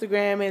Boss. My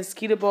Instagram is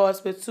Key the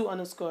Boss with 2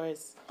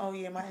 underscores. Oh,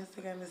 yeah, my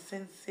Instagram is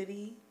Sin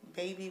City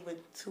Baby with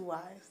 2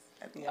 Y's.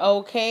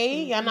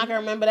 Okay, y'all not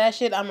gonna remember that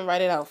shit. I'm gonna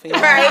write it out for you.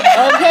 Right.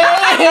 Okay.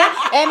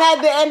 And at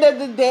the end of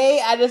the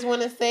day, I just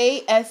want to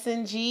say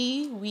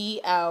SNG, we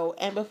out.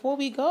 And before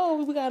we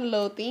go, we got a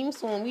little theme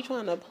song we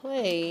trying to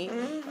play.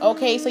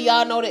 Okay, so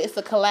y'all know that it's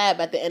a collab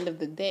at the end of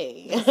the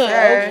day.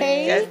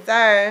 Okay. Yes,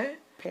 sir.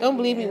 Don't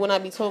believe me when I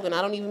be talking.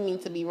 I don't even mean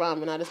to be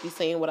rhyming. I just be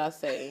saying what I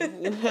say.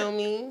 You feel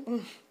me?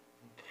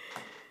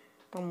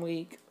 I'm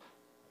weak.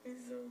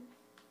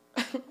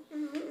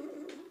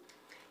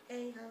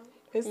 Hey, ho.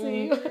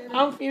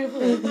 I'm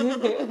fearful.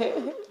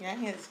 Yeah, I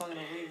hear this song in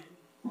a week.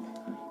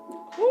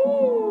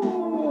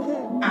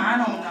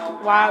 I don't know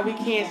why we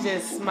can't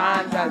just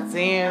mind our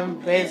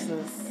damn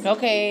business.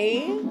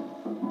 Okay.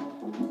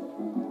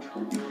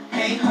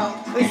 Hey ho,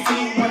 let's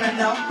see you wanna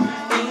know.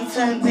 Things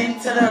turned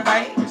into the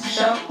right.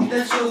 Show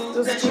the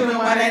truth and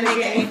why that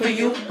nigga ain't for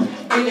you.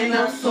 Bringing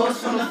up source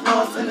from the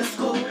floors in the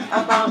school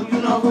about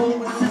you know who.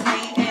 What's his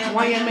name and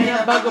why you made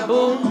a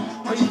bugaboo.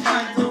 What you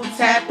trying to do?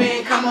 Tap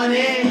in, come on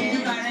in.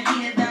 You gotta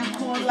hear them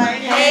cool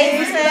like,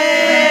 hey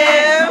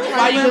Sam.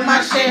 Why you in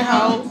my shit,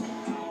 ho?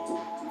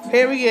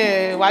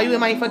 Period. Why you in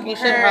my fucking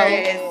shit, ho?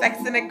 It's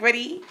Sex in the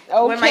Gritty.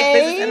 Okay. With my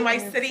business in my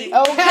city.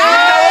 Oh, that's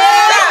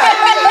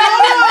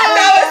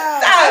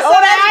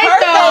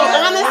perfect.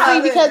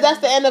 Honestly, because that's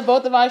the end of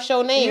both of our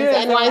show names,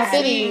 NY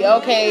City.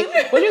 Okay.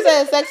 What you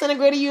said? Sex in the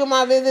Gritty, you and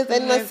my business,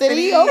 NY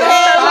City. Okay.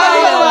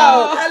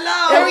 Hello.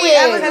 If we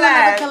ever do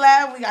another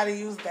collab, we gotta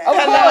use that. Of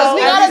course,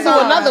 we gotta do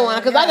another one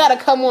because I gotta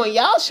come on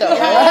y'all show.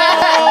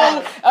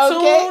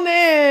 Okay? Tune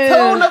in.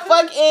 Tune the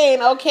fuck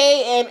in,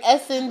 okay?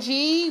 And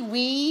SNG,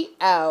 we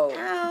out.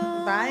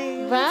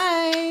 Bye.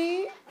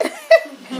 Bye.